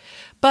know.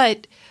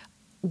 But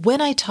when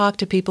I talk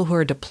to people who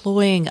are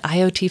deploying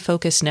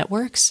IoT-focused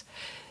networks,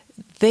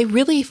 they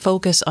really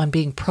focus on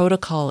being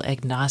protocol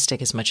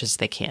agnostic as much as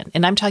they can.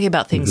 And I'm talking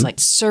about things like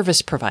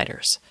service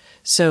providers.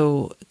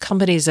 So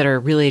companies that are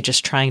really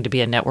just trying to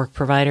be a network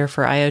provider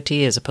for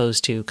IoT as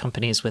opposed to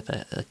companies with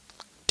a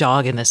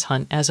dog in this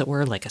hunt, as it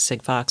were, like a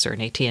Sigfox or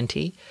an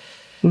AT&T.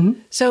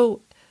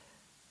 So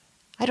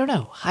I don't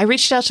know. I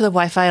reached out to the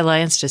Wi-Fi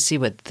Alliance to see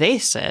what they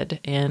said,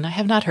 and I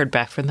have not heard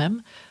back from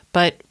them.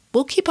 But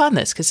we'll keep on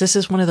this because this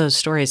is one of those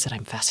stories that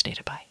I'm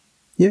fascinated by.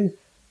 Yeah.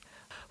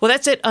 Well,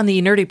 that's it on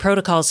the nerdy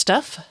protocol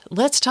stuff.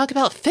 Let's talk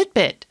about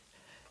Fitbit.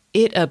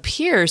 It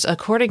appears,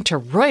 according to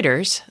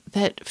Reuters,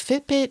 that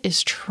Fitbit is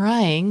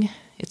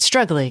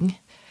struggling,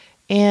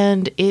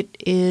 and it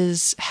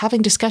is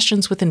having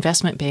discussions with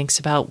investment banks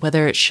about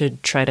whether it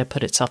should try to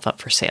put itself up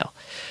for sale.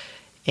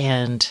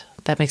 And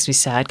that makes me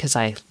sad because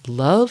I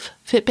love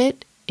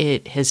Fitbit.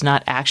 It has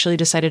not actually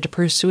decided to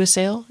pursue a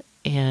sale,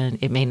 and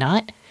it may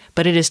not,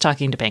 but it is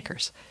talking to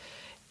bankers.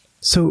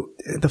 So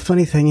the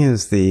funny thing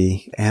is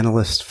the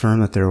analyst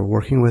firm that they're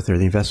working with, or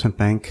the investment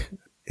bank,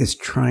 is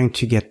trying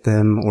to get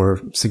them, or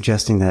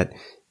suggesting that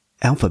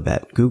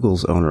Alphabet,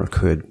 Google's owner,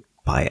 could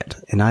buy it.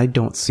 And I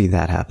don't see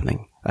that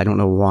happening. I don't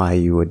know why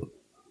you would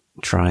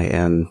try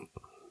and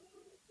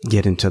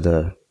get into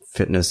the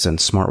fitness and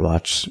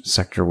smartwatch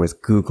sector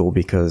with Google,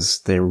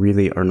 because they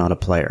really are not a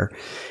player.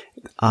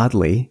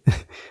 Oddly,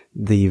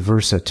 the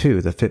Versa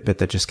 2, the Fitbit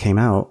that just came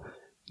out,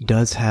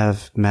 does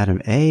have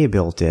Madame A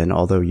built in,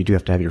 although you do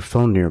have to have your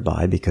phone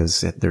nearby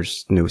because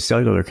there's no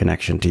cellular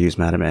connection to use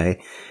Madame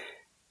A.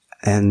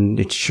 And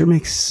it sure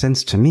makes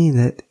sense to me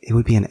that it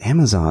would be an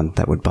Amazon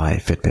that would buy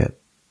Fitbit.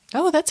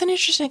 Oh, that's an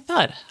interesting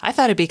thought. I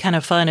thought it'd be kind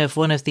of fun if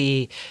one of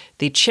the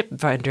chip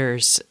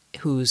vendors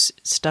whose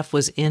stuff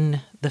was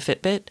in the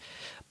Fitbit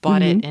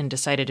bought it and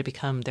decided to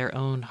become their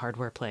own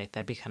hardware play.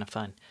 That'd be kind of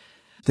fun.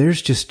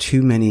 There's just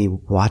too many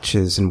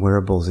watches and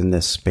wearables in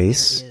this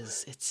space. It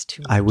is. It's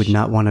too much. I would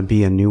not want to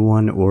be a new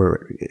one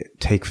or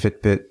take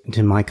Fitbit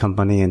to my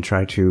company and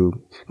try to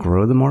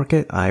grow the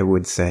market. I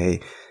would say,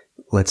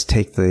 let's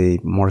take the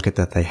market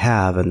that they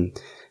have and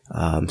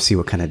see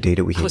what kind of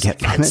data we can get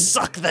from and it.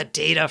 Suck the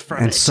data from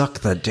it. And suck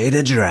the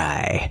data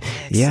dry.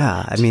 Excellent.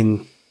 Yeah, I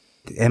mean,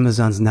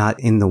 Amazon's not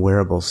in the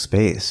wearable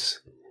space.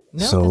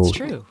 No, that's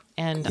true.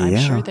 And I'm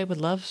sure they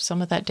would love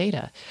some of that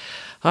data.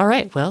 All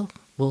right, well,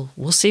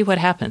 we'll see what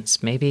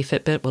happens. Maybe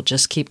Fitbit will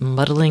just keep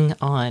muddling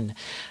on.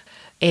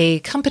 A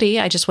company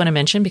I just want to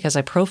mention because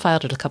I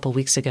profiled it a couple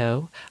weeks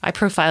ago. I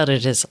profiled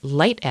it as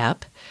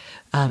LightApp.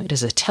 It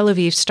is a Tel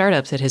Aviv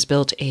startup that has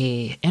built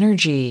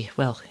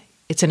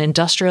it's an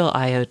industrial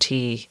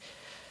IoT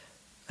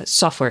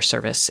software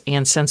service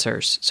and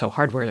sensors, so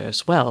hardware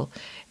as well.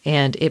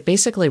 And it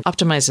basically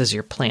optimizes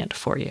your plant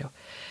for you.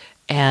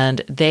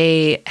 And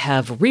they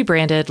have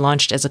rebranded,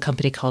 launched as a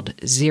company called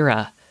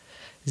Zira,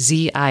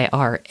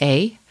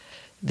 Zira.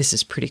 This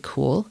is pretty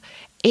cool.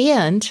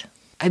 And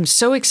I'm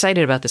so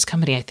excited about this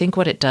company. I think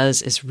what it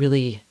does is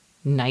really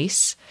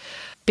nice.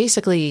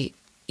 Basically,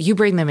 you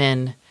bring them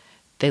in,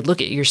 they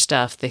look at your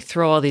stuff, they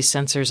throw all these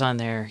sensors on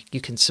there.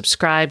 You can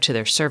subscribe to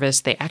their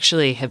service. They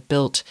actually have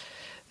built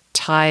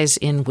ties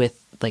in with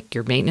like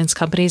your maintenance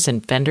companies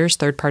and vendors,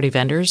 third-party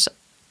vendors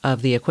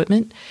of the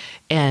equipment.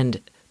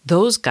 And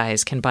those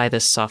guys can buy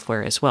this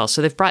software as well.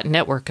 So they've brought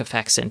network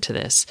effects into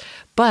this.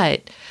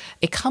 But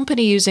a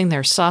company using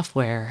their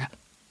software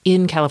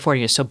in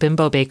California, so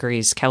Bimbo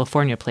Bakery's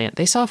California plant,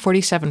 they saw a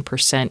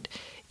 47%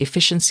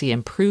 efficiency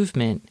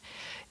improvement.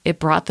 It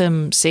brought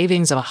them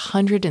savings of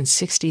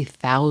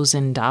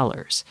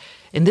 $160,000.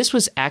 And this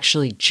was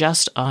actually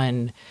just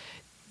on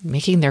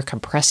making their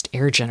compressed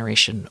air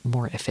generation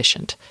more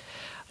efficient.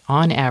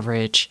 On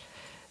average,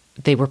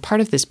 they were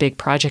part of this big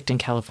project in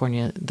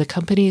California. The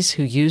companies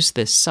who used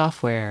this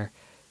software,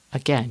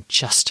 again,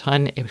 just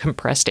on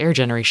compressed air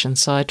generation,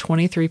 saw a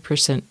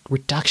 23%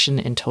 reduction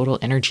in total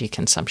energy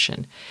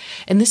consumption.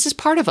 And this is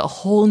part of a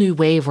whole new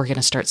wave we're going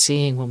to start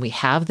seeing when we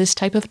have this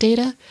type of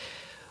data.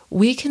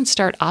 We can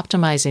start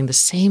optimizing the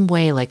same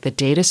way like the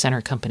data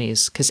center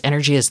companies, because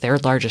energy is their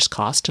largest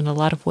cost in a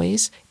lot of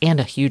ways and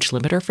a huge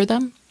limiter for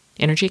them,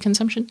 energy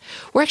consumption.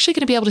 We're actually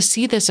going to be able to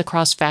see this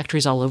across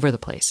factories all over the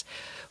place.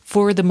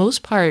 For the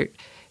most part,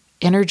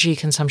 energy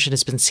consumption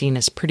has been seen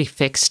as pretty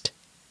fixed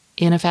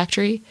in a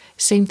factory.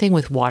 Same thing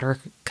with water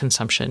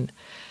consumption.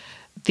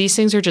 These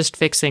things are just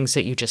fixed things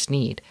that you just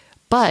need.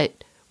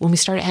 But when we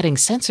start adding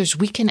sensors,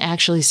 we can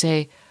actually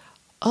say,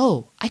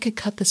 oh, I could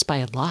cut this by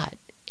a lot.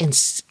 And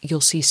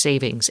you'll see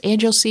savings and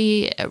you'll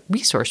see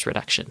resource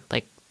reduction,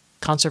 like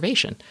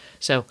conservation.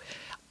 So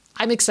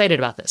I'm excited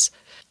about this.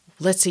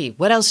 Let's see.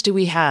 What else do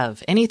we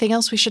have? Anything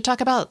else we should talk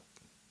about?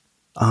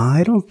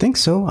 I don't think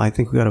so. I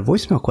think we got a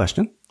voicemail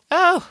question.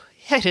 Oh,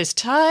 it is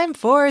time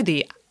for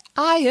the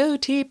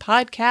IoT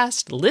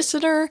Podcast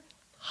Listener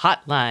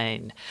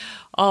Hotline.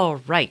 All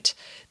right.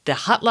 The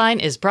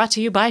hotline is brought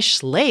to you by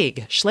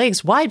Schlage.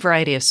 Schlage's wide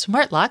variety of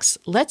smart locks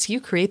lets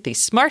you create the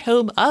smart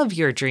home of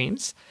your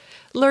dreams.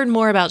 Learn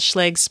more about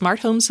Schlage's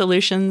smart home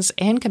solutions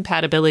and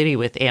compatibility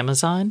with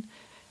Amazon,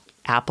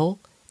 Apple,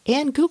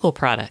 and Google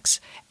products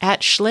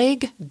at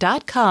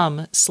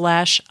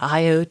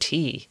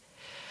schlage.com/IoT.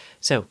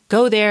 So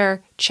go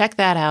there, check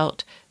that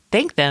out.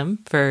 Thank them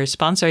for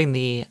sponsoring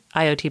the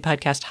IoT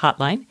Podcast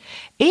Hotline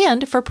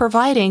and for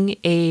providing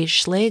a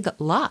Schlage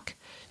lock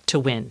to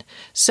win.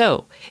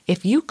 So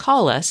if you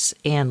call us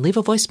and leave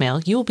a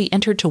voicemail, you will be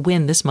entered to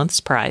win this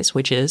month's prize,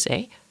 which is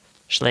a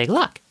Schlage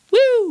lock.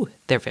 Woo!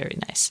 They're very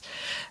nice.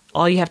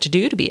 All you have to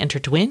do to be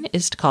entered to win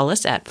is to call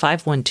us at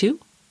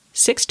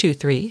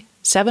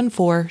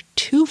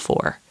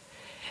 512-623-7424.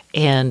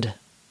 And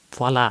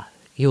voila,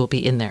 you will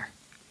be in there.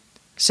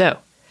 So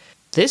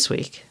this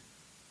week,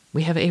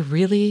 we have a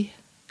really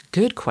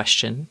good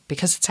question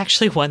because it's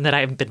actually one that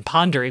I've been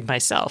pondering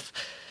myself.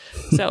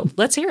 So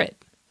let's hear it.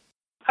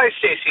 Hi,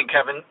 Stacey and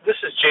Kevin.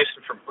 This is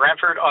Jason from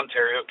Brantford,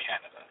 Ontario,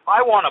 Canada.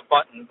 I want a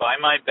button by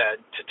my bed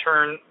to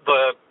turn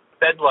the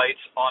bed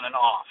lights on and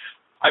off.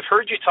 I've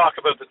heard you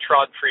talk about the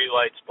Trod-free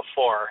lights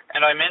before,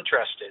 and I'm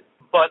interested,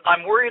 but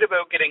I'm worried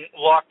about getting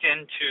locked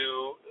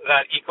into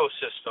that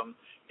ecosystem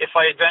if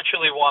I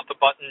eventually want the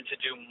button to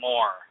do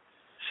more.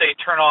 Say,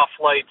 turn off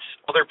lights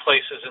other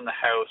places in the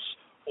house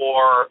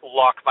or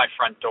lock my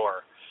front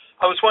door.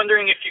 I was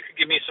wondering if you could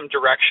give me some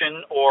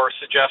direction or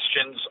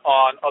suggestions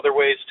on other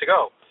ways to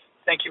go.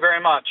 Thank you very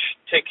much.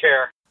 Take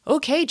care.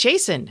 Okay,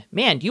 Jason.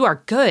 Man, you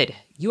are good.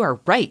 You are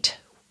right.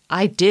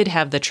 I did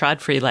have the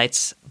Trod-free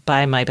lights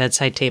by my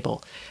bedside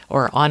table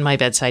or on my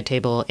bedside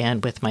table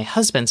and with my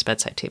husband's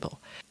bedside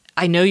table.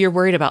 I know you're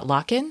worried about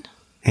lock-in.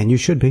 And you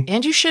should be.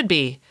 And you should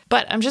be.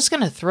 But I'm just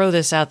going to throw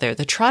this out there.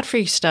 The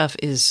Trod-free stuff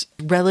is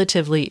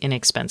relatively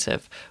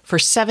inexpensive. For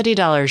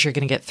 $70, you're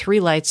going to get 3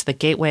 lights, the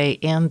gateway,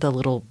 and the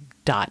little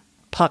dot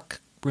puck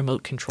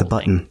remote control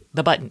thing.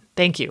 The button.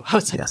 Thank you. I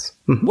was like, yes.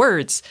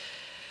 Words.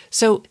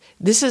 So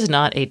this is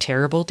not a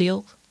terrible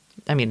deal.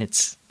 I mean,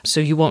 so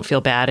you won't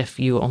feel bad if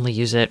you only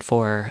use it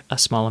for a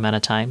small amount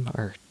of time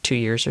or 2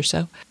 years or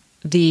so.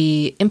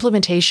 The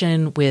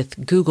implementation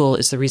with Google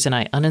is the reason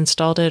I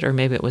uninstalled it, or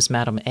maybe it was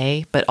Madam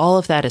A, but all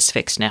of that is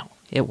fixed now.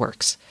 It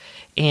works.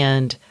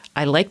 And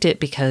I liked it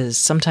because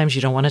sometimes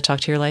you don't want to talk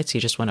to your lights.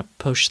 You just want to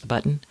push the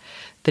button.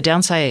 The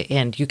downside,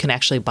 and you can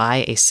actually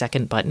buy a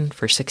second button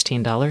for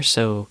 $16.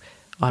 So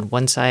on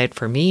one side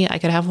for me, I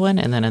could have one.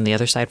 And then on the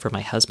other side for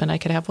my husband, I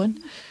could have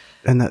one.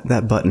 And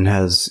that button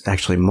has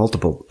actually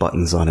multiple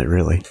buttons on it,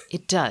 really.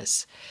 It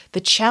does. The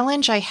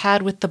challenge I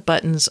had with the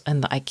buttons in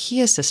the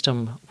IKEA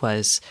system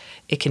was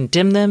it can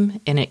dim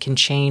them and it can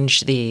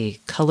change the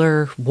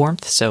color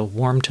warmth, so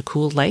warm to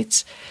cool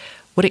lights.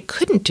 What it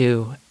couldn't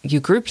do,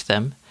 you grouped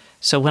them.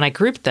 So when I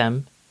grouped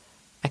them,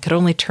 I could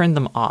only turn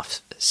them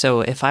off.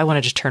 So if I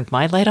wanted to turn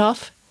my light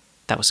off,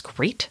 that was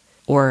great.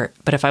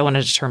 But if I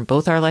wanted to turn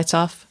both our lights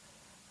off,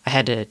 I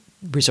had to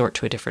resort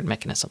to a different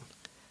mechanism.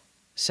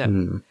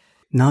 So...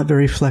 Not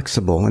very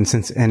flexible, and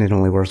it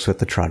only works with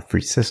the Trod-free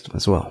system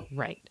as well.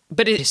 Right.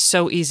 But it is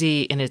so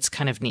easy and it's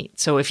kind of neat.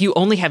 So if you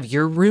only have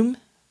your room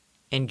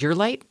and your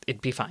light,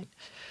 it'd be fine.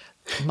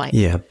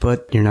 Yeah,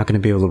 but you're not going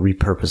to be able to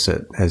repurpose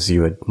it as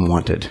you had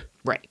wanted.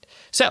 Right.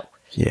 So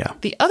yeah,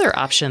 the other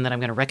option that I'm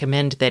going to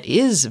recommend that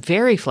is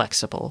very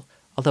flexible,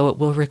 although it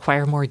will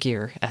require more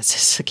gear, as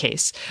is the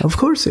case. Of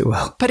course it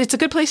will. But it's a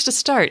good place to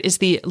start, is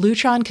the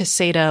Lutron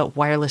Caseta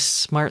Wireless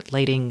Smart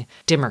Lighting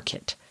Dimmer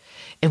Kit.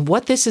 And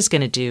what this is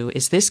going to do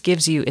is this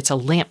gives you, it's a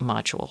lamp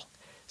module.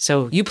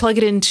 So you plug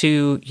it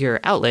into your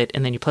outlet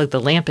and then you plug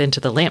the lamp into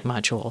the lamp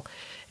module.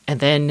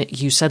 And then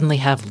you suddenly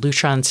have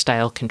Lutron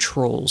style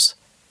controls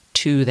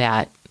to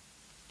that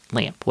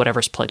lamp,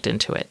 whatever's plugged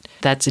into it.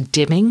 That's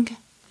dimming.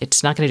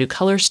 It's not going to do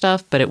color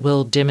stuff, but it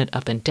will dim it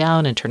up and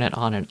down and turn it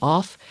on and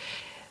off.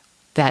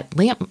 That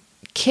lamp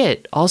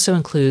kit also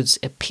includes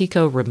a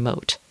Pico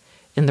remote.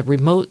 And the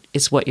remote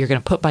is what you're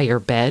going to put by your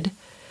bed.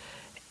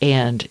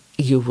 And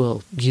you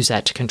will use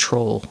that to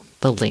control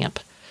the lamp.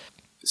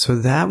 So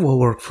that will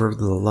work for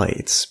the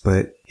lights,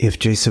 but if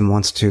Jason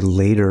wants to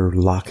later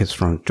lock his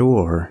front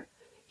door...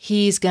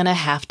 He's going to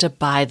have to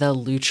buy the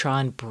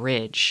Lutron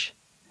Bridge.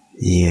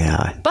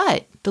 Yeah.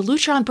 But the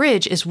Lutron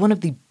Bridge is one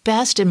of the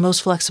best and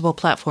most flexible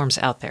platforms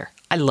out there.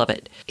 I love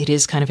it. It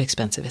is kind of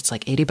expensive. It's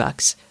like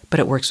 $80, but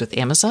it works with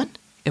Amazon,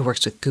 it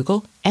works with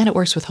Google, and it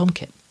works with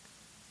HomeKit.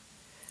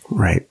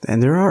 Right.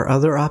 And there are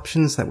other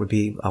options that would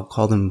be, I'll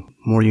call them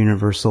more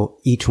universal.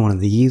 Each one of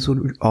these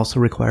would also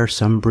require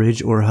some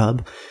bridge or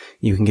hub.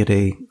 You can get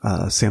a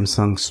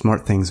Samsung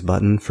SmartThings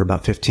button for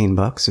about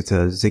 $15. It's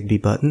a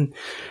Zigbee button.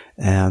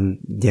 And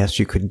yes,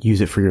 you could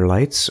use it for your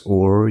lights,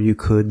 or you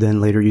could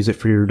then later use it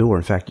for your door.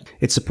 In fact,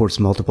 it supports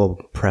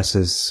multiple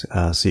presses,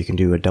 so you can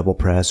do a double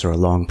press or a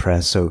long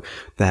press. So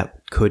that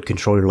could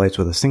control your lights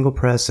with a single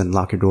press and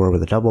lock your door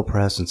with a double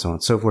press and so on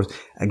and so forth.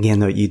 Again,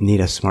 though, you'd need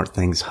a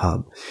SmartThings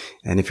hub.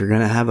 And if you're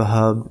going to have a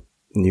hub,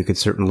 you could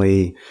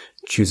certainly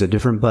choose a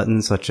different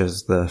button, such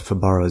as the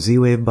Fibaro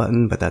Z-Wave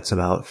button, but that's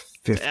about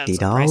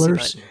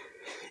 $50.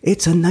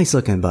 It's a nice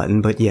looking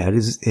button, but yeah,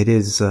 it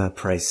is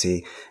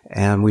pricey.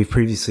 And we've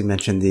previously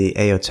mentioned the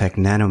AOTech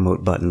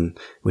NanoMote button,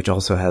 which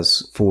also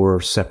has 4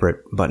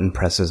 separate button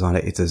presses on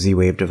it. It's a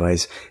Z-Wave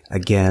device.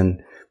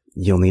 Again,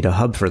 you'll need a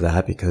hub for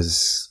that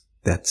because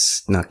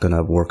that's not going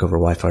to work over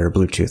Wi-Fi or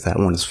Bluetooth. That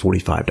one is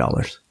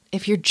 $45.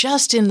 If you're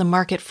just in the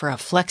market for a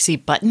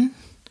flexi button,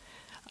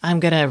 I'm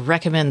going to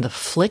recommend the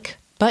Flick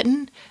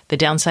button. The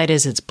downside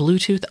is it's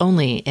Bluetooth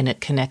only and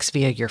it connects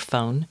via your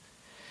phone.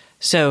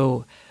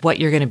 So what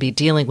you're going to be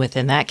dealing with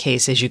in that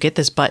case is you get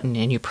this button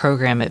and you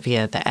program it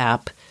via the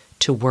app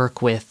to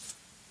work with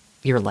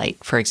your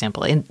light, for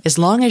example. And as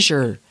long as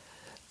your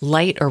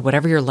light or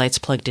whatever your light's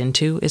plugged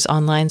into is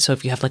online, so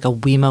if you have like a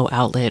Wemo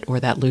outlet or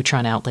that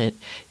Lutron outlet,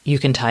 you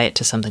can tie it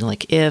to something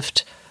like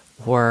IFT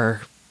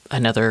or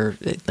another,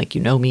 like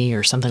Unomi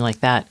or something like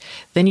that.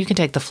 Then you can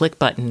take the Flick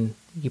button,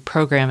 you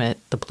program it,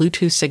 the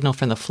Bluetooth signal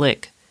from the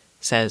Flick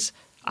says,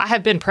 "I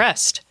have been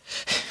pressed."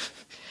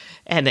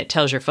 And it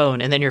tells your phone,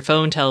 and then your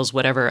phone tells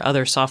whatever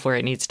other software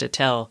it needs to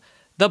tell,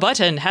 "The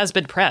button has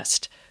been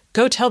pressed.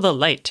 Go tell the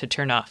light to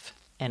turn off,"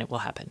 and it will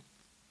happen.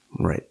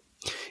 Right.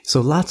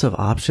 So lots of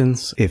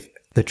options. If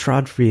the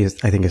Trod-free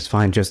I think is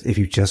fine just if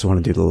you just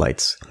want to do the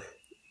lights.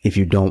 If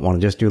you don't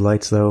want to just do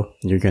lights, though,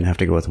 you're going to have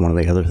to go with one of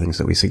the other things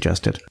that we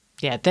suggested.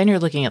 Yeah, then you're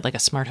looking at like a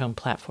smart home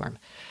platform.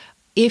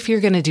 If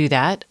you're going to do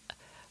that,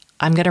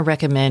 I'm going to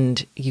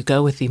recommend you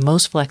go with the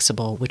most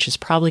flexible, which is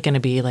probably going to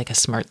be like a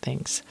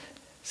SmartThings.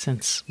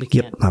 Since we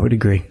can't, yep, I would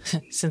agree.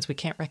 Since we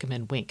can't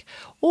recommend Wink.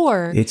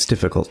 Or it's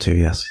difficult to,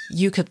 yes.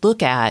 You could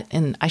look at,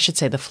 and I should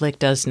say the Flick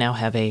does now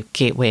have a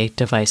gateway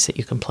device that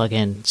you can plug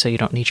in so you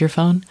don't need your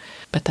phone,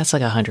 but that's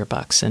like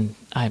 $100 and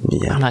I'm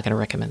not going to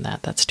recommend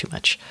that. That's too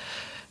much.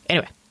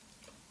 Anyway,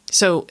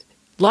 so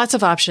lots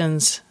of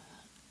options.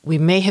 We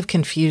may have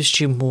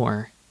confused you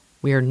more.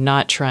 We are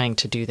not trying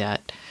to do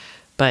that.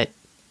 But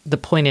the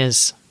point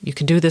is you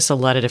can do this a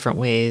lot of different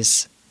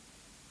ways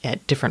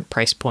at different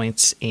price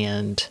points,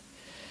 and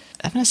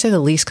I'm going to say the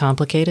least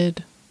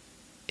complicated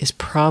is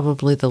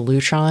probably the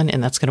Lutron,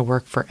 and that's going to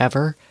work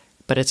forever,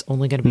 but it's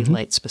only going to be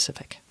light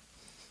specific.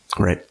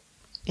 Right.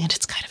 And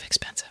it's kind of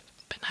expensive,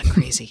 but not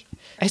crazy.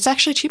 It's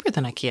actually cheaper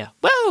than IKEA.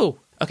 Whoa!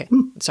 Okay,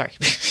 sorry.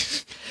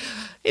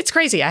 It's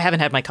crazy. I haven't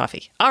had my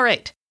coffee. All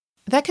right.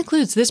 That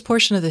concludes this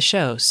portion of the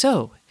show.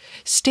 So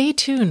stay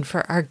tuned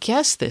for our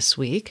guest this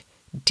week,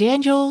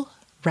 Daniel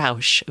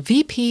Rausch,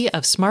 VP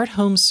of Smart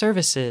Home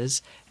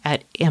Services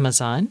at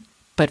Amazon.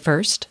 But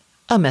first,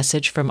 a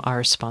message from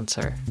our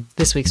sponsor.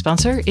 This week's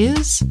sponsor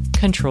is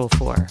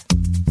Control4.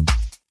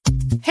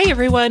 Hey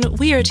everyone,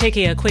 we are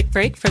taking a quick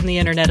break from the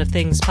Internet of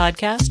Things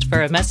podcast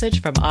for a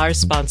message from our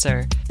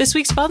sponsor. This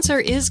week's sponsor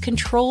is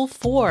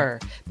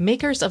Control4,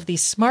 makers of the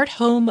Smart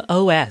Home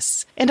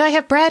OS. And I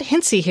have Brad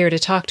Hinsey here to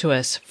talk to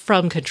us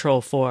from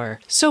Control4.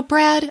 So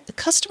Brad,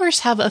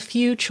 customers have a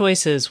few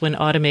choices when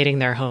automating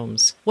their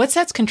homes. What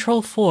sets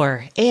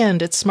Control4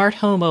 and its Smart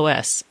Home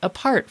OS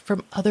apart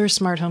from other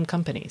smart home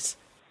companies?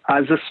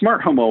 As a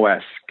smart home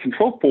OS,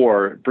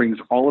 Control4 brings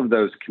all of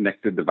those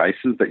connected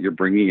devices that you're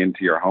bringing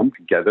into your home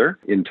together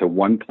into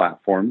one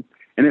platform,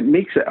 and it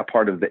makes it a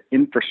part of the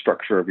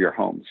infrastructure of your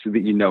home so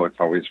that you know it's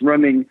always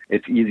running,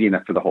 it's easy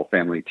enough for the whole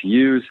family to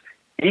use,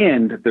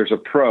 and there's a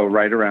pro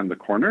right around the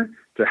corner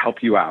to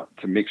help you out,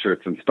 to make sure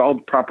it's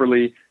installed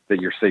properly, that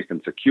you're safe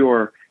and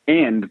secure,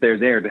 and they're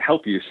there to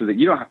help you so that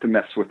you don't have to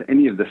mess with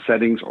any of the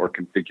settings or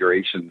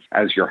configurations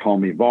as your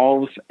home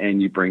evolves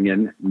and you bring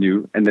in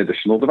new and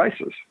additional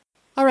devices.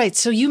 All right,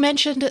 so you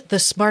mentioned the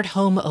Smart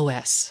Home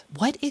OS.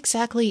 What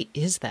exactly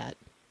is that?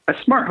 A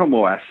smart home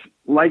OS,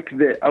 like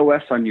the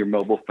OS on your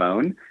mobile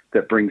phone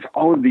that brings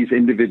all of these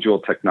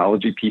individual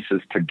technology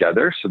pieces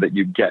together so that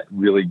you get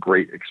really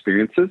great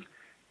experiences,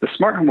 the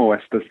smart home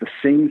OS does the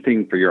same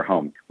thing for your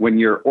home. When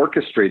you're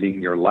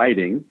orchestrating your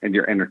lighting and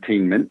your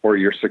entertainment or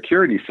your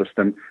security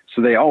system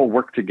so they all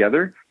work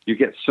together, you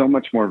get so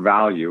much more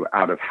value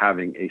out of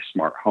having a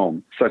smart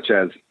home, such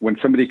as when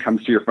somebody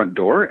comes to your front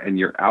door and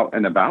you're out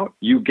and about,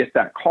 you get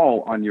that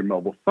call on your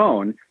mobile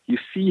phone, you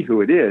see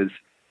who it is,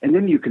 and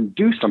then you can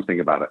do something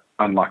about it.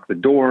 Unlock the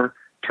door,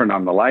 turn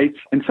on the lights,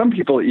 and some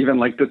people even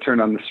like to turn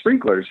on the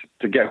sprinklers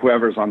to get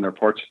whoever's on their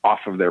porch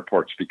off of their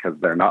porch because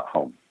they're not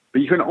home.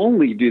 But you can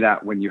only do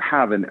that when you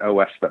have an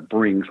OS that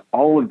brings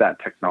all of that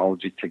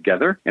technology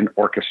together and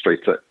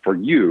orchestrates it for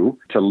you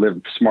to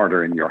live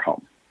smarter in your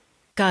home.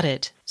 Got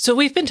it. So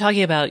we've been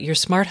talking about your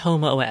Smart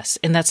Home OS,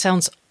 and that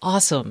sounds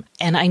awesome.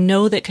 And I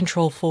know that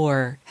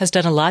Control4 has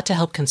done a lot to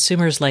help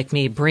consumers like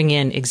me bring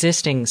in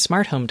existing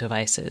smart home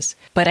devices.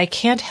 But I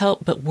can't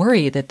help but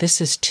worry that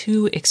this is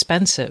too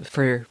expensive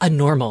for a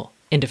normal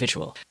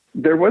individual.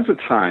 There was a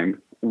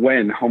time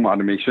when home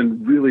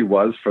automation really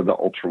was for the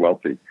ultra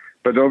wealthy.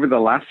 But over the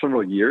last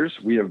several years,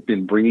 we have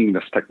been bringing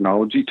this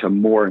technology to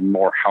more and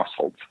more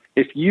households.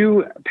 If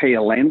you pay a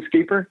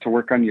landscaper to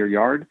work on your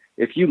yard,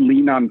 if you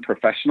lean on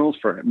professionals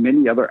for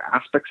many other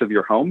aspects of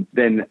your home,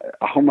 then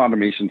a home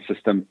automation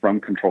system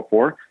from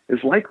Control4 is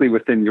likely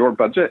within your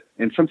budget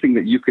and something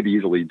that you could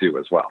easily do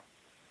as well.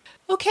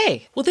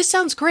 Okay, well, this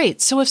sounds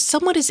great. So if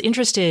someone is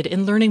interested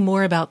in learning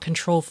more about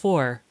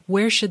Control4,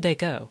 where should they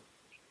go?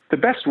 The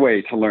best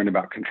way to learn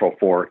about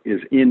Control4 is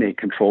in a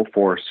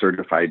Control4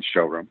 certified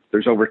showroom.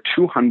 There's over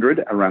 200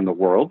 around the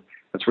world.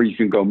 That's where you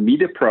can go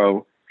meet a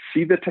pro,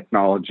 see the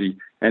technology,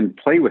 and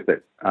play with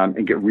it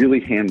and get really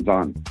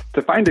hands-on.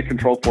 To find a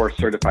Control4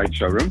 certified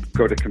showroom,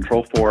 go to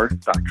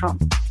control4.com.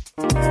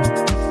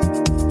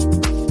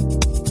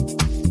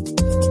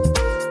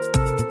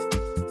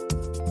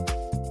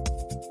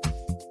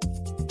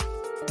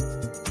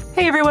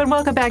 Hey everyone,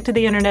 welcome back to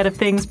the Internet of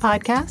Things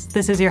podcast.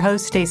 This is your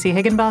host, Stacey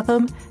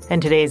Higginbotham,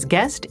 and today's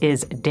guest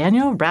is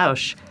Daniel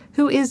Rausch,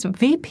 who is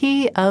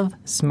VP of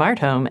Smart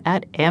Home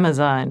at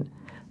Amazon.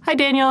 Hi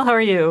Daniel, how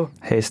are you?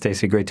 Hey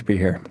Stacey, great to be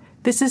here.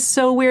 This is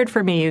so weird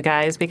for me, you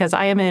guys, because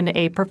I am in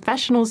a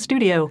professional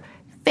studio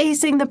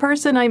facing the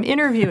person I'm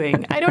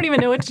interviewing. I don't even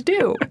know what to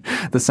do.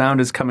 The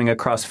sound is coming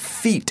across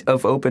feet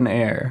of open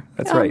air.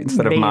 That's right,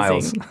 instead of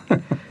miles.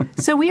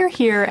 So we are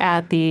here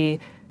at the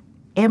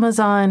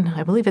Amazon,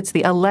 I believe it's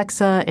the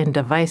Alexa and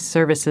Device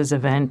Services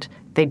event.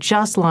 They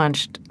just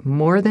launched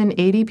more than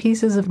 80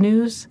 pieces of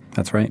news.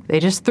 That's right.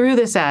 They just threw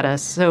this at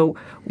us. So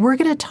we're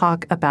going to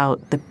talk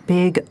about the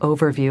big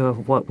overview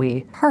of what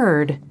we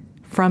heard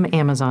from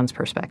Amazon's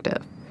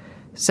perspective.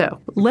 So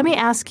let me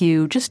ask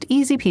you, just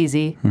easy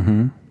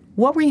peasy,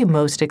 what were you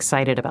most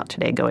excited about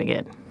today going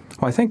in?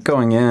 Well, I think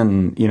going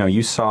in,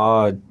 you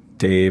saw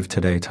Dave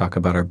today talk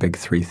about our big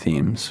three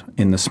themes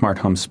in the smart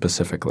home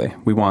specifically.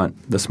 We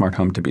want the smart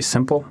home to be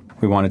simple.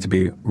 We want it to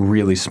be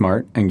really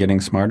smart and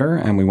getting smarter,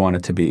 and we want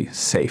it to be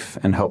safe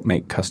and help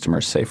make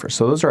customers safer.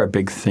 So those are our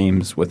big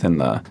themes within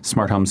the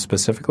smart home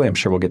specifically. I'm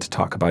sure we'll get to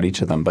talk about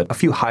each of them, but a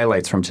few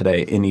highlights from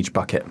today in each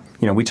bucket.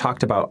 We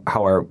talked about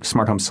how our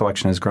smart home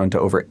selection has grown to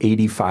over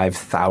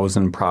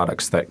 85,000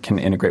 products that can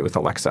integrate with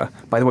Alexa.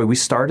 By the way, we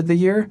started the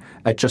year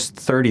at just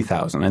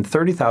 30,000, and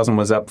 30,000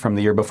 was up from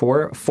the year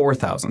before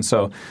 4,000.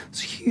 So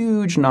it's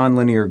huge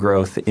nonlinear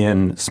growth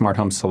in smart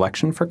home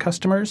selection for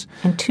customers.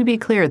 And to be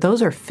clear,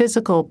 those are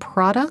physical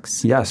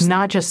products, yes,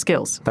 not just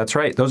skills. That's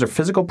right. Those are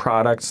physical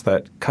products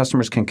that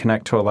customers can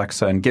connect to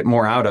Alexa and get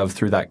more out of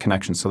through that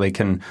connection. So they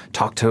can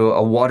talk to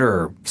a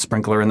water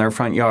sprinkler in their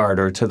front yard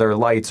or to their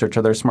lights or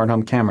to their smart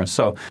home cameras.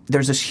 So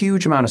there's this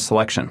huge amount of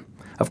selection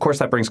Of course,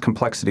 that brings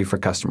complexity for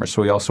customers,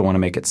 so we also want to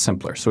make it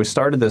simpler. So we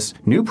started this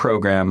new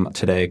program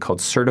today called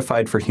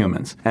Certified for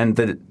Humans. And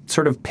the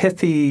sort of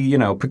pithy,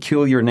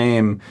 peculiar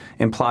name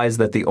implies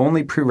that the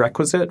only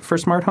prerequisite for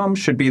smart home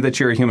should be that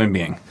you're a human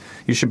being.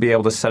 You should be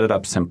able to set it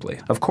up simply.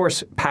 Of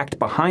course, packed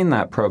behind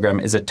that program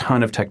is a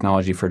ton of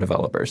technology for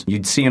developers.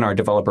 You'd see in our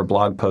developer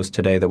blog post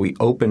today that we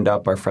opened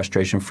up our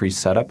frustration-free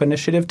setup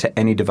initiative to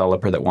any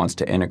developer that wants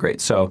to integrate.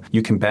 So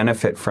you can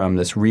benefit from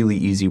this really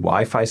easy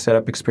Wi-Fi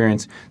setup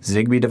experience,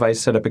 Zigbee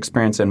device setup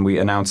experience, and we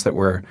announced that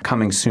we're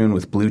coming soon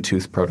with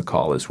Bluetooth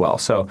protocol as well.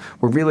 So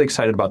we're really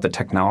excited about the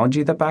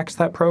technology that backs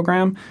that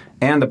program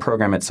and the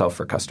program itself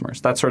for customers.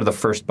 That's sort of the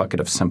first bucket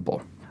of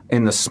simple.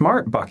 In the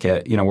smart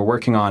bucket, we're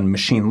working on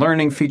machine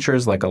learning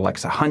features like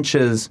Alexa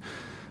Hunches.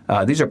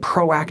 These are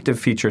proactive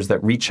features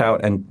that reach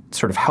out and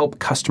sort of help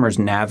customers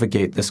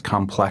navigate this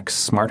complex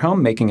smart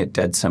home, making it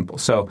dead simple.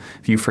 So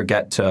if you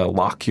forget to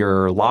lock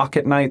your lock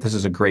at night, this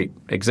is a great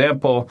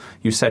example.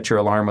 You set your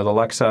alarm with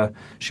Alexa.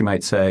 She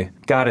might say,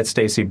 "Got it,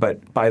 Stacy,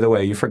 but by the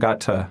way, you forgot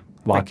to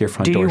lock your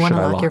front door. Do you want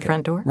to lock your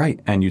front door?" Right.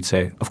 And you'd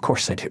say, "Of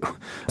course I do."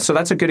 So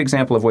that's a good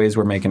example of ways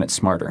we're making it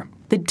smarter.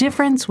 The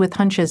difference with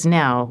Hunches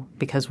now,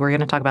 because we're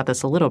going to talk about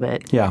this a little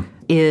bit, Yeah.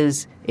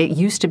 is it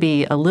used to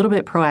be a little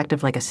bit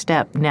proactive like a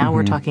step. Now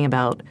we're talking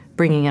about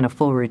bringing in a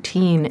full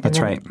routine. That's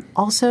then right.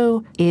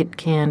 Also, it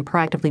can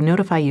proactively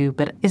notify you,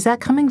 but is that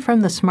coming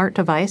from the smart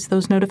device,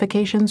 those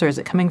notifications, or is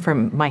it coming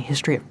from my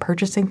history of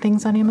purchasing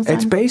things on Amazon?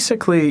 It's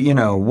basically,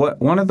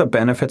 one of the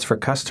benefits for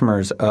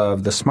customers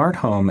of the smart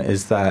home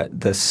is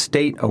that the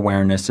state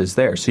awareness is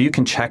there. So you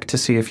can check to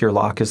see if your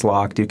lock is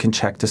locked. You can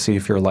check to see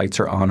if your lights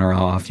are on or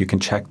off. You can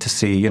check to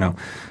see,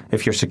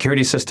 if your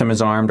security system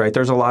is armed, right?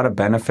 There's a lot of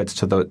benefits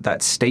to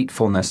that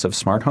statefulness of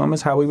smart home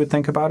is how we would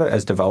think about it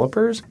as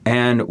developers.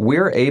 And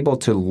we're able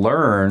to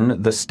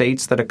learn the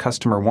states that a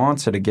customer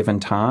wants at a given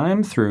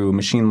time through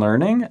machine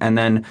learning and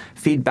then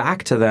feed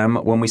back to them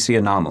when we see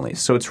anomalies.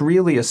 So it's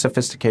really a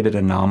sophisticated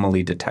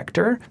anomaly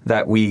detector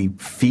that we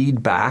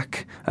feed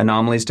back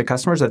anomalies to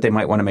customers that they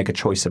might want to make a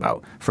choice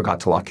about.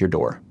 Forgot to lock your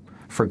door.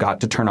 Forgot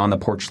to turn on the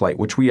porch light,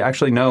 which we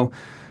actually know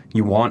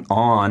you want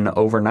on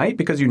overnight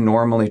because you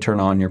normally turn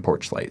on your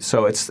porch light.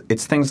 So it's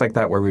things like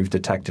that where we've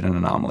detected an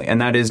anomaly. And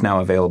that is now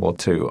available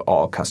to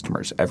all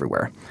customers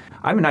everywhere.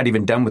 I'm not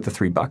even done with the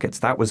 3 buckets.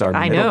 That was our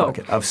middle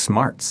bucket of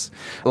smarts.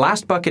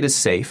 Last bucket is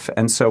safe.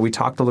 And so we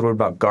talked a little bit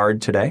about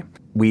Guard today.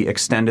 We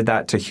extended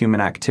that to human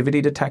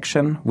activity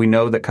detection. We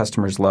know that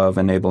customers love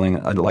enabling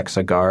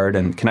Alexa Guard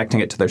and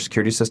connecting it to their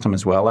security system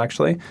as well,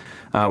 actually.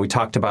 We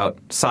talked about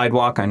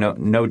Sidewalk. I know,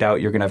 no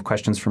doubt you're going to have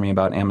questions for me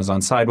about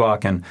Amazon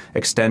Sidewalk and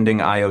extending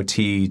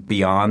IoT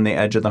beyond the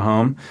edge of the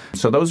home.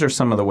 So those are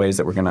some of the ways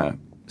that we're going to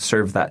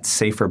serve that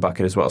safer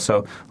bucket as well.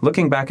 So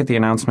looking back at the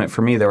announcement,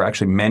 for me, there were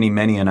actually many,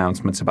 many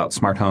announcements about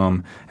smart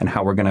home and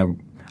how we're going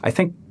to, I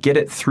think, get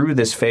it through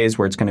this phase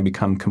where it's going to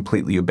become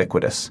completely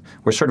ubiquitous.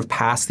 We're sort of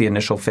past the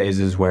initial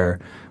phases where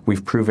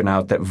we've proven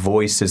out that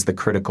voice is the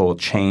critical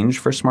change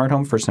for smart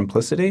home for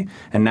simplicity,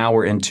 and now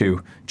we're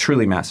into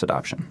truly mass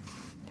adoption.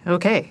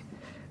 Okay.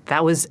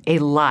 That was a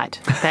lot.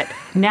 That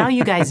now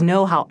you guys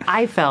know how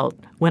I felt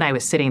when I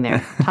was sitting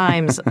there,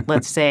 times,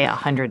 let's say,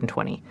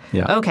 120.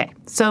 Yeah. Okay.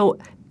 So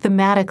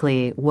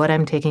thematically, what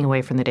I'm taking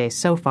away from the day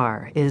so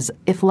far is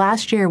if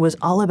last year was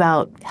all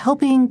about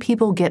helping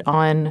people get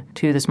on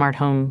to the smart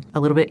home a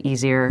little bit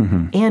easier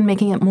and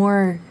making it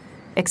more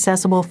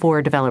accessible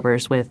for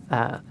developers with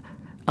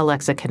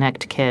Alexa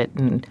Connect Kit,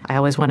 and I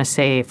always want to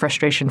say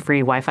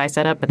frustration-free Wi-Fi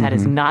setup, but that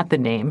is not the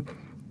name.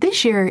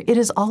 This year, it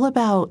is all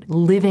about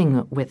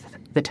living with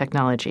the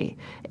technology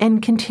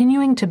and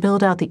continuing to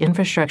build out the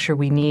infrastructure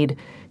we need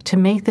to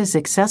make this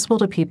accessible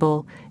to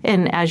people.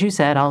 And as you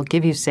said, I'll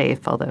give you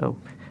safe, although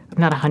I'm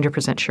not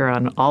 100% sure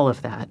on all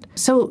of that.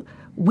 So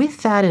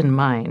with that in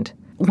mind,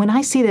 when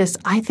I see this,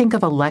 I think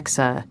of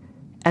Alexa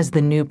as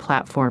the new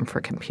platform for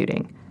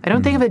computing. I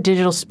don't think of a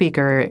digital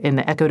speaker in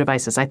the Echo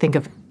devices. I think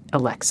of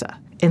Alexa.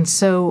 And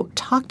so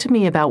talk to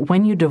me about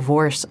when you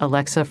divorce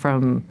Alexa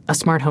from a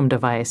smart home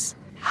device,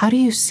 how do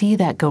you see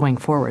that going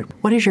forward?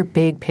 What is your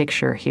big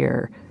picture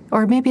here?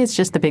 Or maybe it's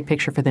just the big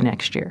picture for the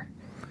next year.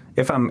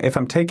 If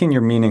I'm taking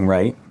your meaning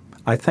right,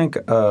 I think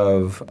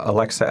of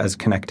Alexa as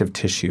connective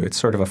tissue. It's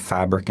sort of a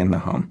fabric in the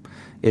home.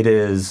 It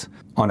is,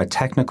 on a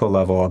technical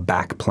level, a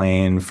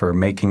backplane for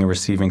making and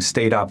receiving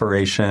state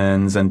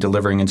operations and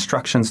delivering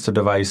instructions to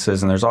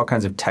devices. And there's all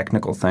kinds of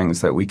technical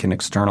things that we can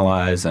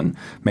externalize and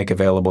make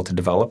available to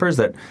developers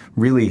that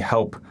really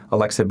help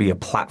Alexa be a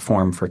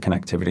platform for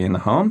connectivity in the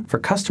home. For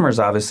customers,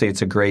 obviously,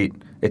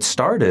 it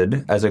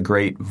started as a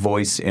great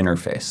voice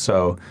interface.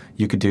 So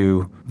you could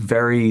do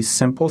very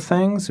simple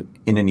things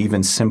in an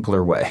even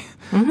simpler way.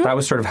 That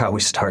was sort of how we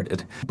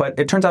started. But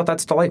it turns out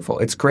that's delightful.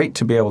 It's great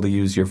to be able to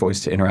use your voice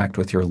to interact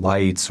with your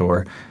lights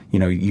or,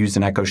 use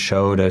an Echo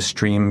Show to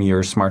stream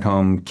your smart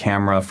home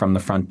camera from the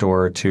front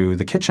door to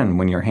the kitchen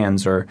when your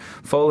hands are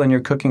full and you're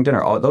cooking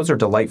dinner. All those are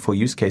delightful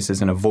use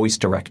cases in a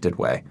voice-directed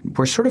way.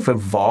 We're sort of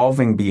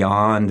evolving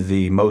beyond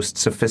the most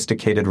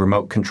sophisticated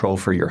remote control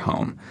for your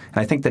home. And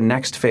I think the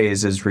next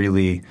phase is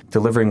really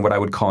delivering what I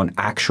would call an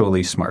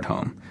actually smart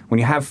home. When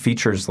you have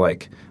features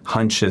like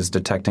hunches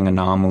detecting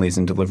anomalies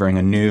and delivering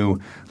a new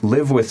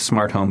live with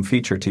smart home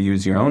feature, to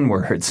use your own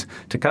words,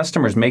 to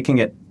customers, making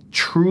it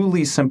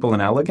truly simple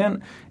and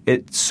elegant,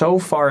 it so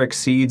far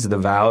exceeds the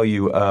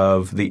value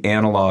of the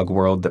analog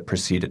world that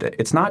preceded it.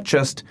 It's not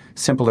just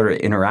simpler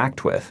to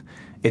interact with.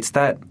 It's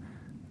that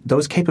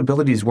those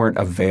capabilities weren't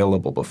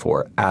available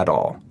before at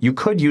all. You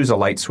could use a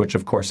light switch,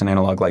 of course, an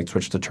analog light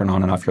switch to turn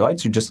on and off your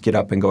lights. You just get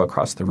up and go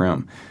across the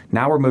room.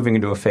 Now we're moving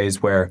into a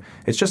phase where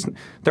it's just,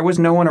 there was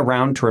no one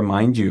around to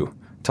remind you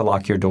to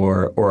lock your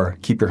door or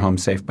keep your home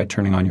safe by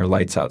turning on your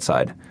lights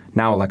outside.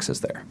 Now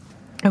Alexa's there.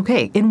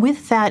 Okay, and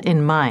with that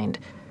in mind,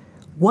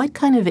 what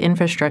kind of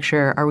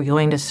infrastructure are we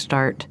going to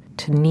start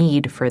to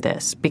need for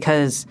this?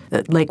 Because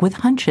like with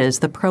hunches,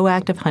 the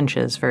proactive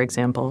hunches, for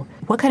example,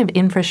 what kind of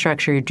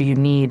infrastructure do you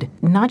need,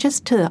 not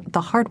just to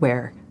the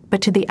hardware,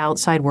 but to the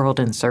outside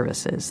world and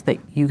services that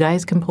you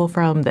guys can pull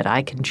from, that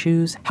I can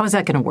choose? How is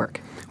that going to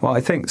work? Well,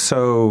 I think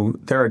so.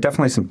 There are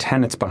definitely some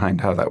tenets behind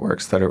how that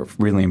works that are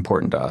really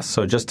important to us.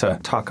 So just to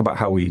talk about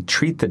how we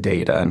treat the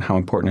data and how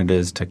important it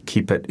is to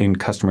keep it in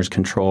customers'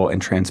 control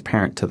and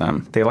transparent to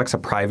them. The Alexa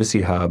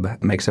Privacy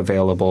Hub makes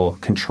available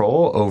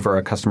control over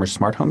a customer's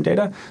smart home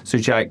data so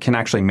you can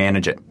actually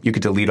manage it. You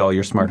could delete all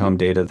your smart home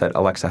data that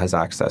Alexa has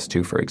access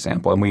to, for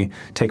example. And we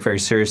take very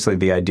seriously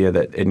the idea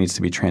that it needs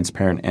to be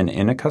transparent and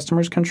in a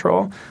customer's control.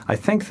 I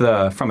think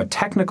from a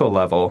technical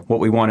level,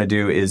 what we want to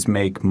do is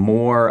make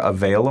more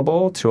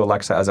available to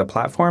Alexa as a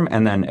platform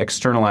and then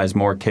externalize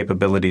more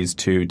capabilities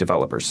to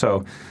developers.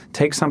 So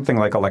take something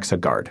like Alexa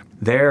Guard.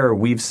 There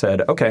we've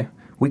said, okay,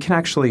 we can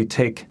actually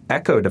take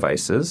Echo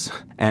devices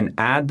and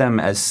add them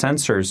as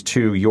sensors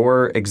to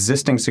your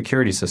existing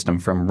security system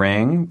from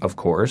Ring, of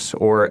course,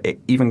 or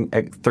even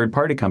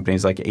third-party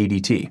companies like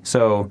ADT.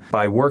 So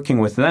by working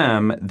with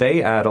them,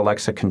 they add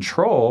Alexa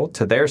control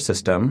to their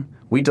system.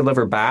 We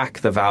deliver back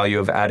the value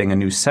of adding a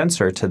new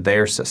sensor to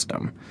their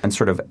system and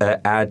sort of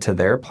add to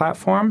their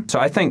platform. So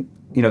I think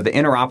the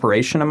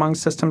interoperation among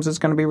systems is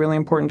going to be really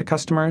important to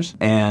customers,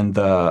 and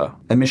the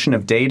emission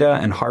of data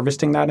and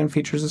harvesting that in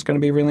features is going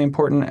to be really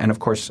important. And of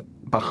course,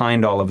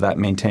 behind all of that,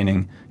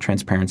 maintaining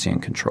transparency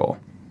and control.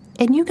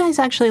 And you guys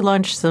actually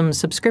launched some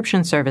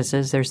subscription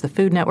services. There's the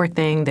Food Network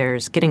thing.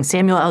 There's getting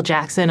Samuel L.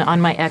 Jackson on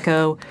my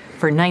Echo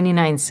for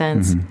 99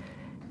 cents. Mm-hmm.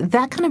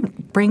 That kind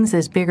of brings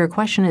this bigger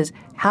question is,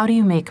 how do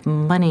you make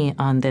money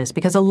on this?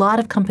 Because a lot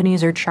of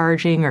companies are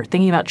charging or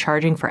thinking about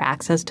charging for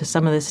access to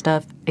some of this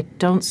stuff. I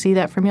don't see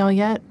that from y'all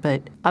yet,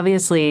 but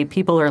obviously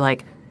people are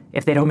like,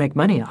 if they don't make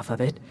money off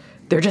of it,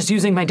 they're just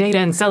using my data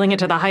and selling it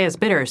to the highest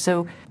bidder.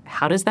 So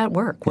how does that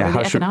work? What are the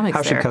economics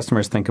how there? Should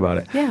customers think about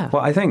it? Yeah.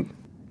 Well, I think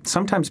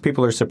sometimes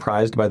people are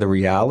surprised by the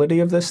reality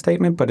of this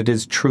statement, but it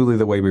is truly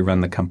the way we run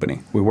the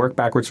company. We work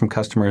backwards from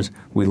customers.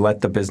 We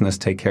let the business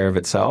take care of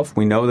itself.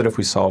 We know that if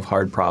we solve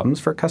hard problems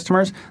for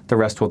customers, the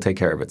rest will take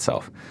care of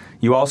itself.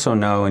 You also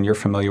know, and you're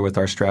familiar with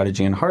our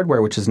strategy in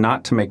hardware, which is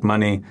not to make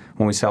money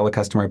when we sell a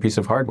customer a piece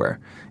of hardware.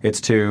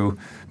 It's to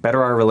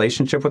better our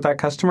relationship with that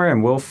customer,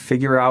 and we'll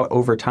figure out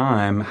over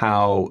time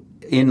how,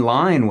 in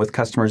line with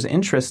customers'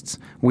 interests,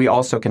 we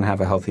also can have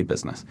a healthy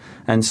business.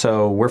 And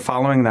so we're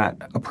following that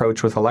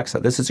approach with Alexa.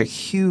 This is a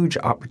huge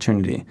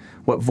opportunity.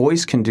 What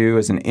voice can do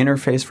as an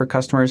interface for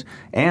customers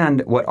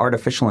and what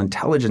artificial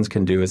intelligence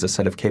can do as a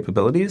set of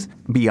capabilities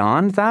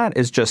beyond that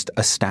is just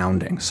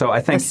astounding. So I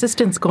think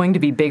Assistant's going to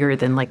be bigger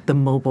than like the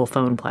mobile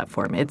phone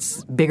platform.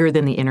 It's bigger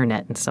than the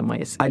internet in some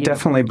ways. I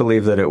definitely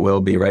believe that it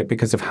will be, right?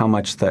 Because of how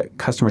much that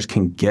customers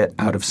can get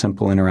out of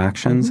simple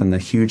interactions and the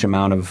huge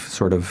amount of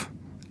sort of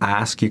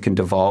ask you can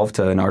devolve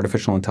to an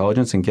artificial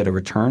intelligence and get a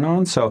return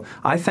on. So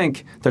I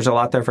think there's a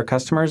lot there for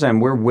customers,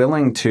 and we're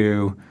willing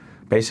to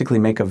basically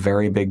make a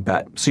very big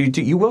bet. So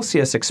you will see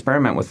us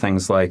experiment with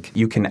things like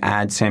you can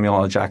add Samuel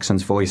L.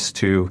 Jackson's voice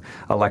to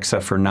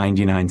Alexa for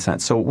 99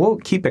 cents. So we'll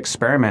keep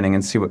experimenting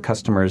and see what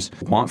customers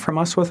want from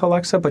us with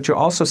Alexa, but you'll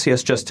also see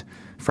us just,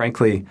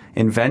 frankly,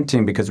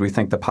 inventing because we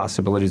think the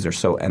possibilities are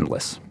so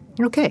endless.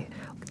 Okay.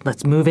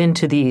 Let's move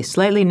into the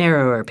slightly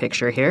narrower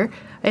picture here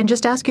and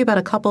just ask you about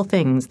a couple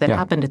things that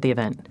happened at the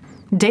event.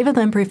 David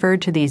Limp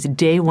referred to these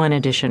Day One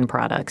Edition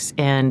products,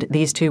 and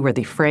these two were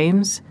the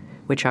frames,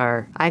 which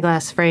are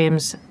eyeglass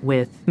frames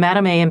with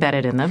Madame A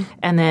embedded in them,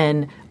 and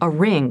then a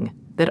ring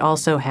that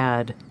also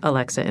had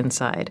Alexa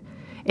inside.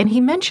 And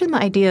he mentioned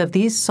the idea of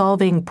these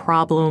solving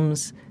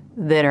problems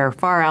that are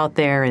far out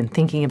there and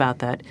thinking about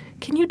that.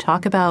 Can you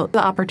talk about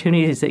the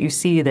opportunities that you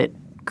see that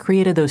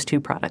created those two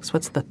products?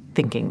 What's the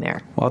thinking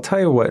there? Well,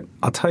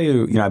 I'll tell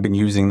you, I've been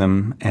using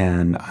them,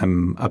 and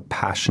I'm a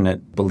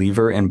passionate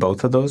believer in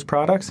both of those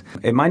products.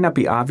 It might not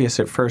be obvious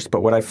at first,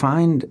 but what I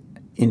find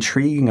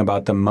intriguing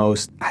about them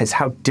most is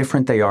how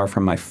different they are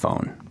from my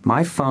phone.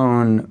 My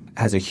phone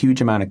has a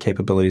huge amount of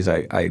capabilities.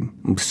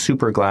 I'm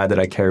super glad that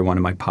I carry one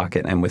in my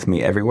pocket and with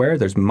me everywhere.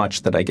 There's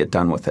much that I get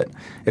done with it.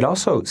 It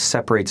also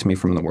separates me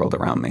from the world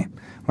around me.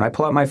 When I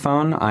pull out my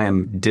phone, I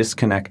am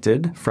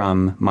disconnected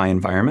from my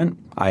environment.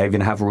 I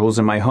even have rules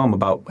in my home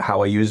about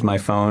how I use my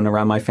phone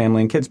around my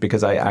family and kids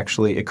because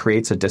it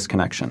creates a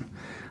disconnection.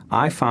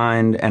 I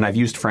find, and I've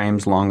used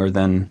Frames longer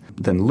than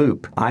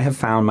Loop, I have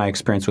found my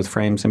experience with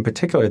Frames in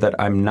particular that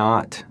I'm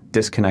not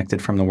disconnected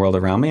from the world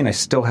around me, and I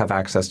still have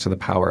access to the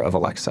power of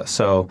Alexa.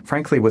 So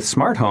frankly, with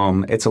Smart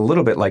Home, it's a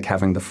little bit like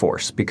having the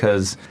Force,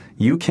 because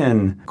you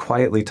can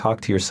quietly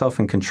talk to yourself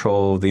and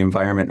control the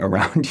environment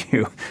around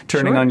you,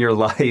 turning on your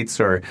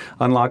lights or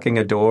unlocking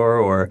a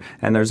door,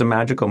 and there's a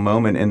magical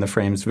moment in the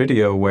Frames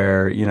video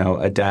where,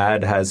 a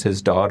dad has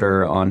his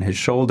daughter on his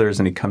shoulders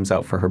and he comes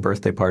out for her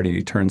birthday party and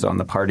he turns on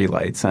the party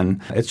lights,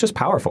 and it's just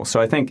powerful. So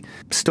I think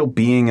still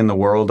being in the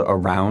world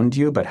around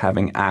you, but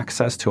having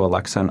access to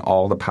Alexa and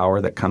all the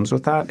power that comes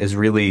with that is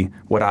really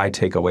what I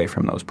take away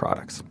from those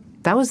products.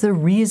 That was the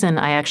reason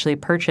I actually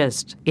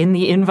purchased in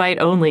the invite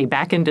only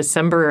back in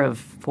December of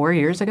 5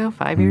 years ago.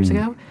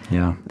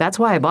 Yeah. That's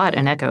why I bought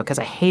an Echo, because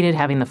I hated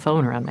having the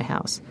phone around my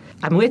house.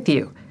 I'm with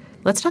you.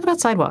 Let's talk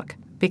about Sidewalk,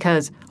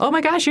 because, oh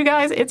my gosh, you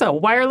guys, it's a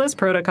wireless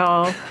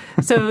protocol.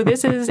 So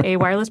this is a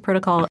wireless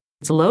protocol.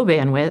 It's low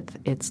bandwidth.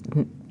 It's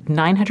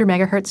 900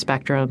 megahertz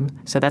spectrum.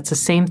 So that's the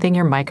same thing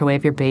your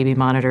microwave, your baby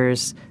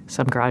monitors,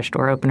 some garage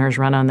door openers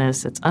run on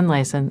this. It's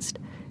unlicensed.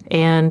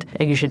 And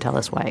you should tell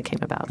us why it came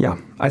about. Yeah,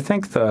 I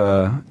think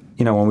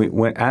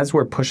as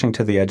we're pushing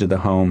to the edge of the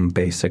home,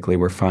 basically,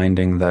 we're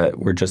finding that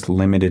we're just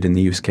limited in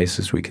the use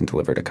cases we can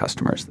deliver to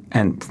customers,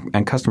 and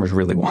customers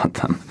really want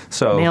them.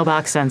 So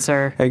mailbox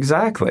sensor.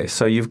 Exactly.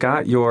 So you've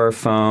got your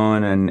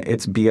phone, and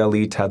its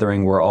BLE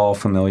tethering we're all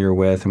familiar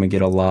with, and we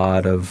get a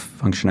lot of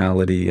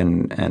functionality,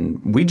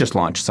 and we just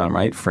launched some,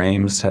 right?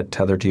 Frames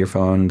tethered to your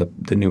phone.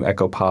 The new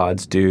Echo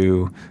Pods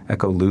do.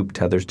 Echo Loop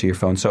tethers to your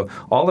phone. So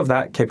all of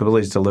that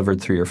capability is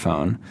delivered through your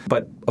phone.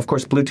 But of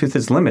course, Bluetooth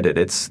is limited.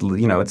 It's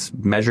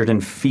measured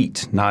in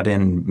feet, not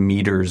in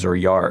meters or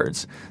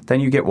yards.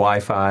 Then you get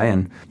Wi-Fi,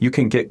 and you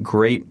can get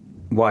great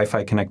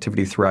Wi-Fi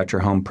connectivity throughout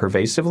your home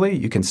pervasively.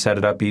 You can set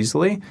it up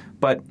easily,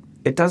 but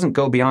it doesn't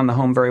go beyond the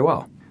home very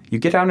well. You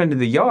get out into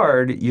the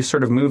yard, you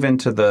sort of move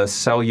into the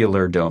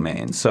cellular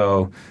domain.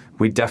 So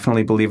we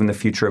definitely believe in the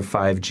future of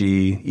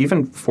 5G.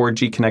 Even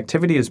 4G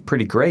connectivity is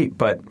pretty great,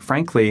 but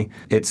frankly,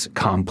 it's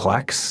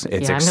complex,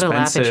 it's expensive. I'm going to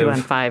laugh at you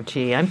on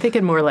 5G. I'm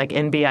thinking more like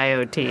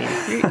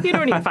NB-IoT. You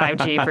don't need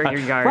 5G for your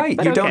yard.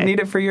 Right, you don't need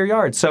it for your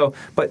yard. So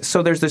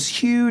there's this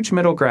huge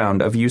middle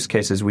ground of use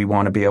cases we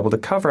want to be able to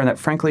cover, and that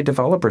frankly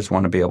developers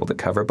want to be able to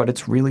cover, but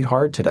it's really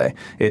hard today.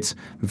 It's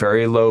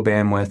very low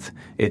bandwidth.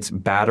 It's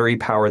battery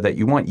power that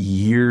you want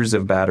years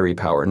of battery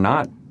power,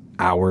 not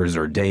hours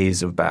or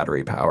days of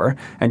battery power,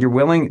 and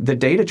the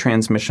data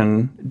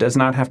transmission does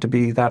not have to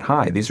be that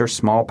high. These are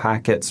small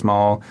packet,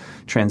 small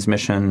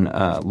transmission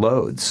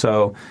loads.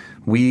 So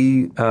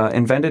we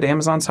invented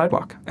Amazon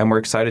Sidewalk, and we're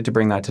excited to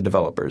bring that to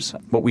developers.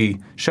 What we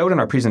showed in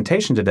our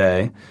presentation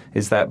today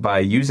is that by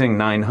using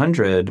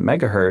 900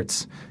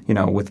 megahertz,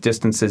 with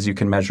distances you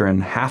can measure in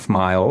half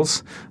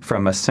miles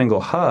from a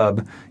single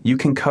hub, you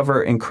can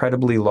cover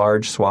incredibly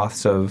large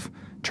swaths of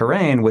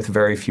terrain with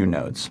very few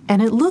nodes. And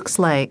it looks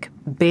like,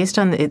 based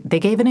on they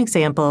gave an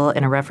example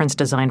in a reference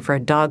design for a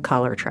dog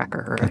collar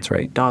tracker. That's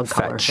right. Dog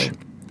collar thing.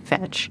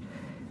 Fetch.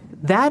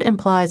 That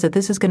implies that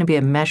this is going to be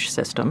a mesh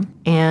system,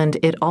 and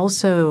they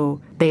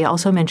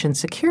also mentioned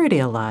security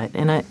a lot.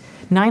 And at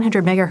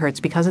 900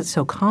 megahertz, because it's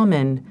so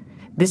common,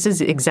 this is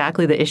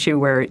exactly the issue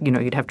where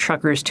you'd have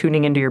truckers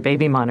tuning into your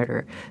baby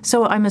monitor.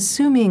 So I'm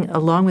assuming,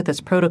 along with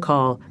this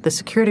protocol, the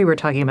security we're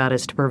talking about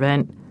is to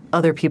prevent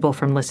other people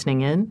from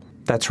listening in.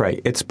 That's right.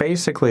 It's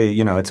basically,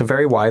 it's a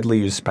very widely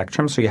used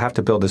spectrum, so you have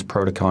to build this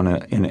protocol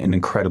in an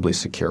incredibly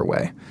secure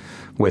way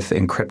with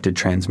encrypted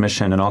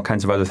transmission and all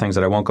kinds of other things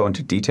that I won't go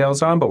into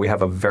details on, but we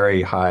have a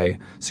very high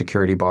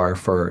security bar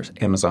for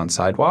Amazon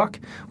Sidewalk.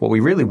 What we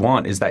really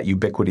want is that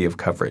ubiquity of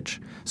coverage.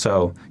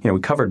 So, we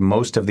covered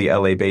most of the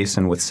LA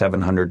basin with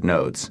 700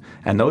 nodes,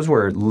 and those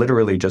were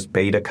literally just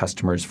beta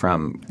customers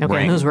from Ring.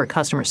 Okay, and those were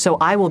customers. So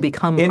I will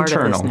become part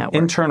of this network.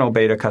 Internal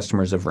beta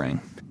customers of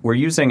Ring. We're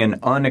using an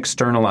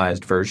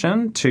unexternalized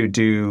version to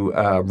do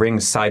Ring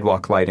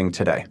Sidewalk lighting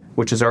today,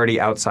 which is already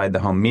outside the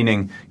home,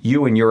 meaning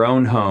you in your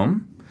own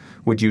home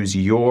would use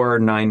your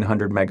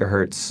 900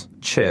 megahertz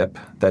chip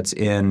that's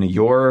in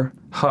your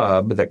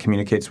hub that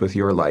communicates with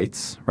your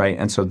lights, right?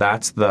 And so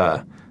that's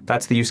the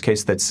use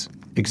case that's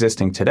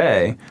existing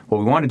today. What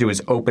we want to do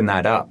is open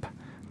that up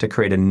to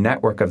create a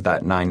network of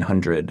that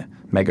 900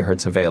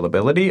 megahertz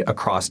availability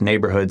across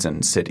neighborhoods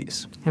and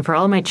cities. And for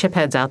all my chip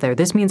heads out there,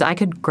 this means I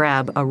could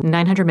grab a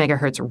 900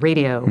 megahertz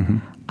radio. Mm-hmm.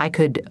 I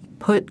could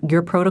put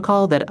your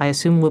protocol that I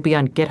assume will be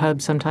on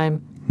GitHub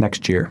sometime.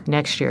 Next year.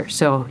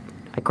 So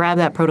I grab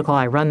that protocol,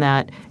 I run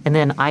that, and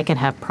then I can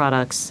have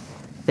products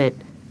that,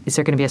 is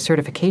there going to be a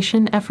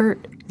certification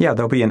effort? Yeah,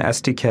 there'll be an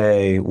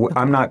SDK.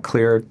 I'm not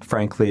clear,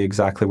 frankly,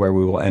 exactly where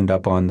we will end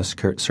up on the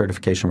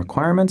certification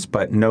requirements,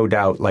 but no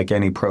doubt, like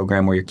any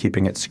program where you're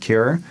keeping it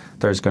secure,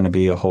 there's going to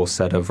be a whole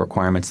set of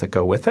requirements that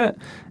go with it,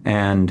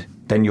 and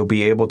then you'll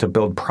be able to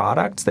build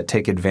products that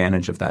take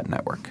advantage of that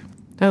network.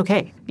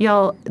 Okay.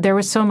 Y'all, there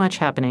was so much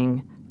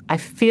happening. I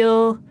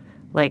feel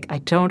like I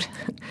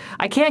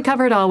can't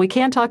cover it all. We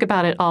can't talk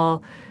about it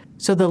all.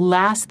 So the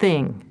last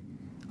thing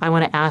I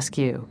want to ask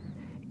you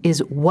is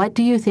what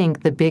do you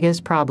think the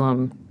biggest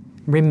problem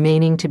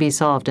remaining to be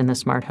solved in the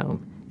smart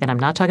home? And I'm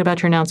not talking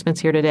about your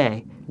announcements here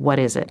today. What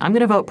is it? I'm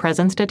going to vote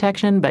presence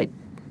detection, but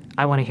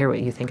I want to hear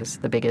what you think is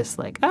the biggest,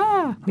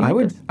 I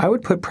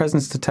would put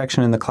presence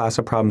detection in the class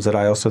of problems that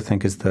I also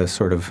think is the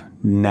sort of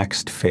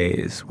next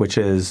phase, which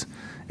is,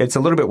 it's a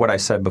little bit what I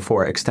said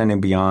before,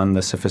 extending beyond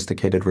the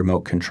sophisticated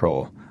remote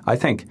control. I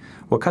think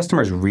what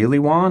customers really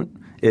want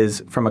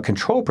is, from a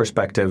control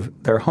perspective,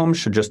 their home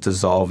should just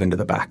dissolve into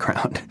the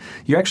background.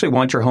 You actually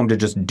want your home to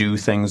just do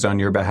things on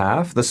your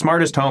behalf. The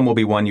smartest home will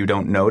be one you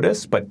don't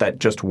notice, but that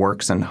just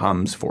works and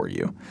hums for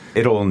you.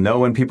 It'll know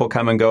when people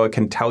come and go. It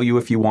can tell you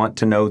if you want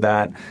to know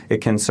that.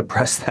 It can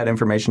suppress that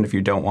information if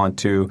you don't want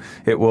to.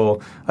 It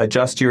will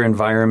adjust your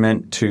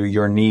environment to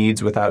your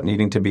needs without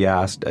needing to be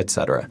asked,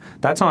 etc.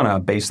 That's on a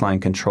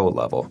baseline control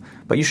level.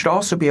 But you should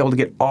also be able to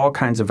get all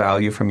kinds of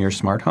value from your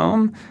smart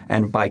home,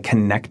 and by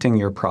connecting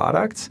your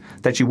products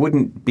that you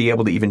wouldn't be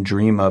able to even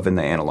dream of in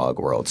the analog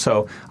world.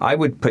 So I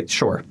would put,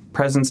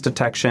 presence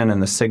detection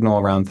and the signal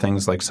around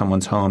things like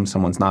someone's home,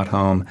 someone's not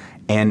home,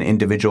 and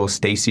individual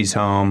Stacy's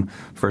home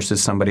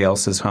versus somebody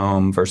else's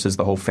home versus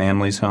the whole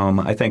family's home.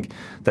 I think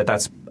that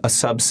that's a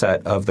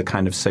subset of the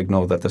kind of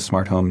signal that the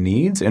smart home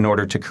needs in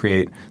order to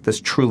create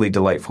this truly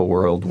delightful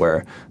world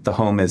where the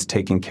home is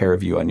taking care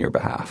of you on your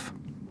behalf.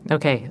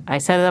 Okay, I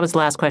said that was the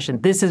last question.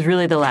 This is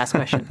really the last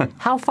question.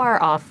 How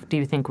far off do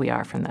you think we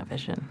are from that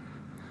vision?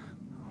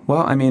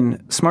 Well, I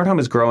mean, smart home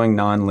is growing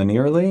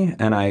non-linearly,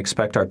 and I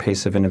expect our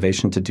pace of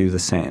innovation to do the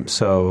same.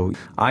 So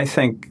I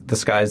think the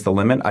sky's the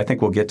limit. I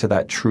think we'll get to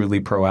that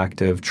truly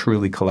proactive,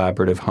 truly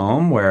collaborative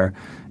home where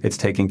it's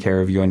taking care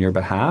of you on your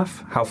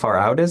behalf. How far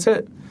out is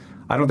it?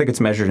 I don't think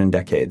it's measured in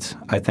decades.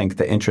 I think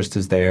the interest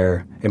is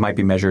there. It might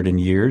be measured in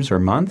years or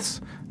months,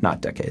 not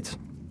decades.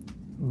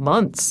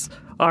 Months.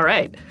 All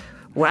right.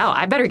 Wow,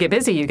 I better get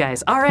busy, you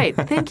guys. All right.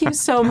 Thank you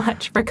so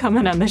much for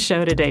coming on the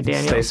show today,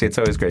 Daniel. Stacey, it's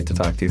always great to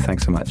talk to you.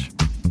 Thanks so much.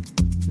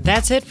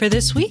 That's it for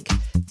this week.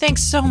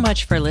 Thanks so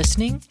much for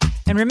listening.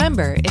 And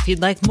remember, if you'd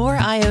like more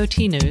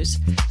IoT news,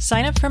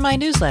 sign up for my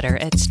newsletter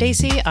at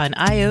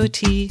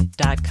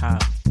stacyoniot.com.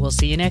 We'll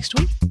see you next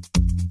week.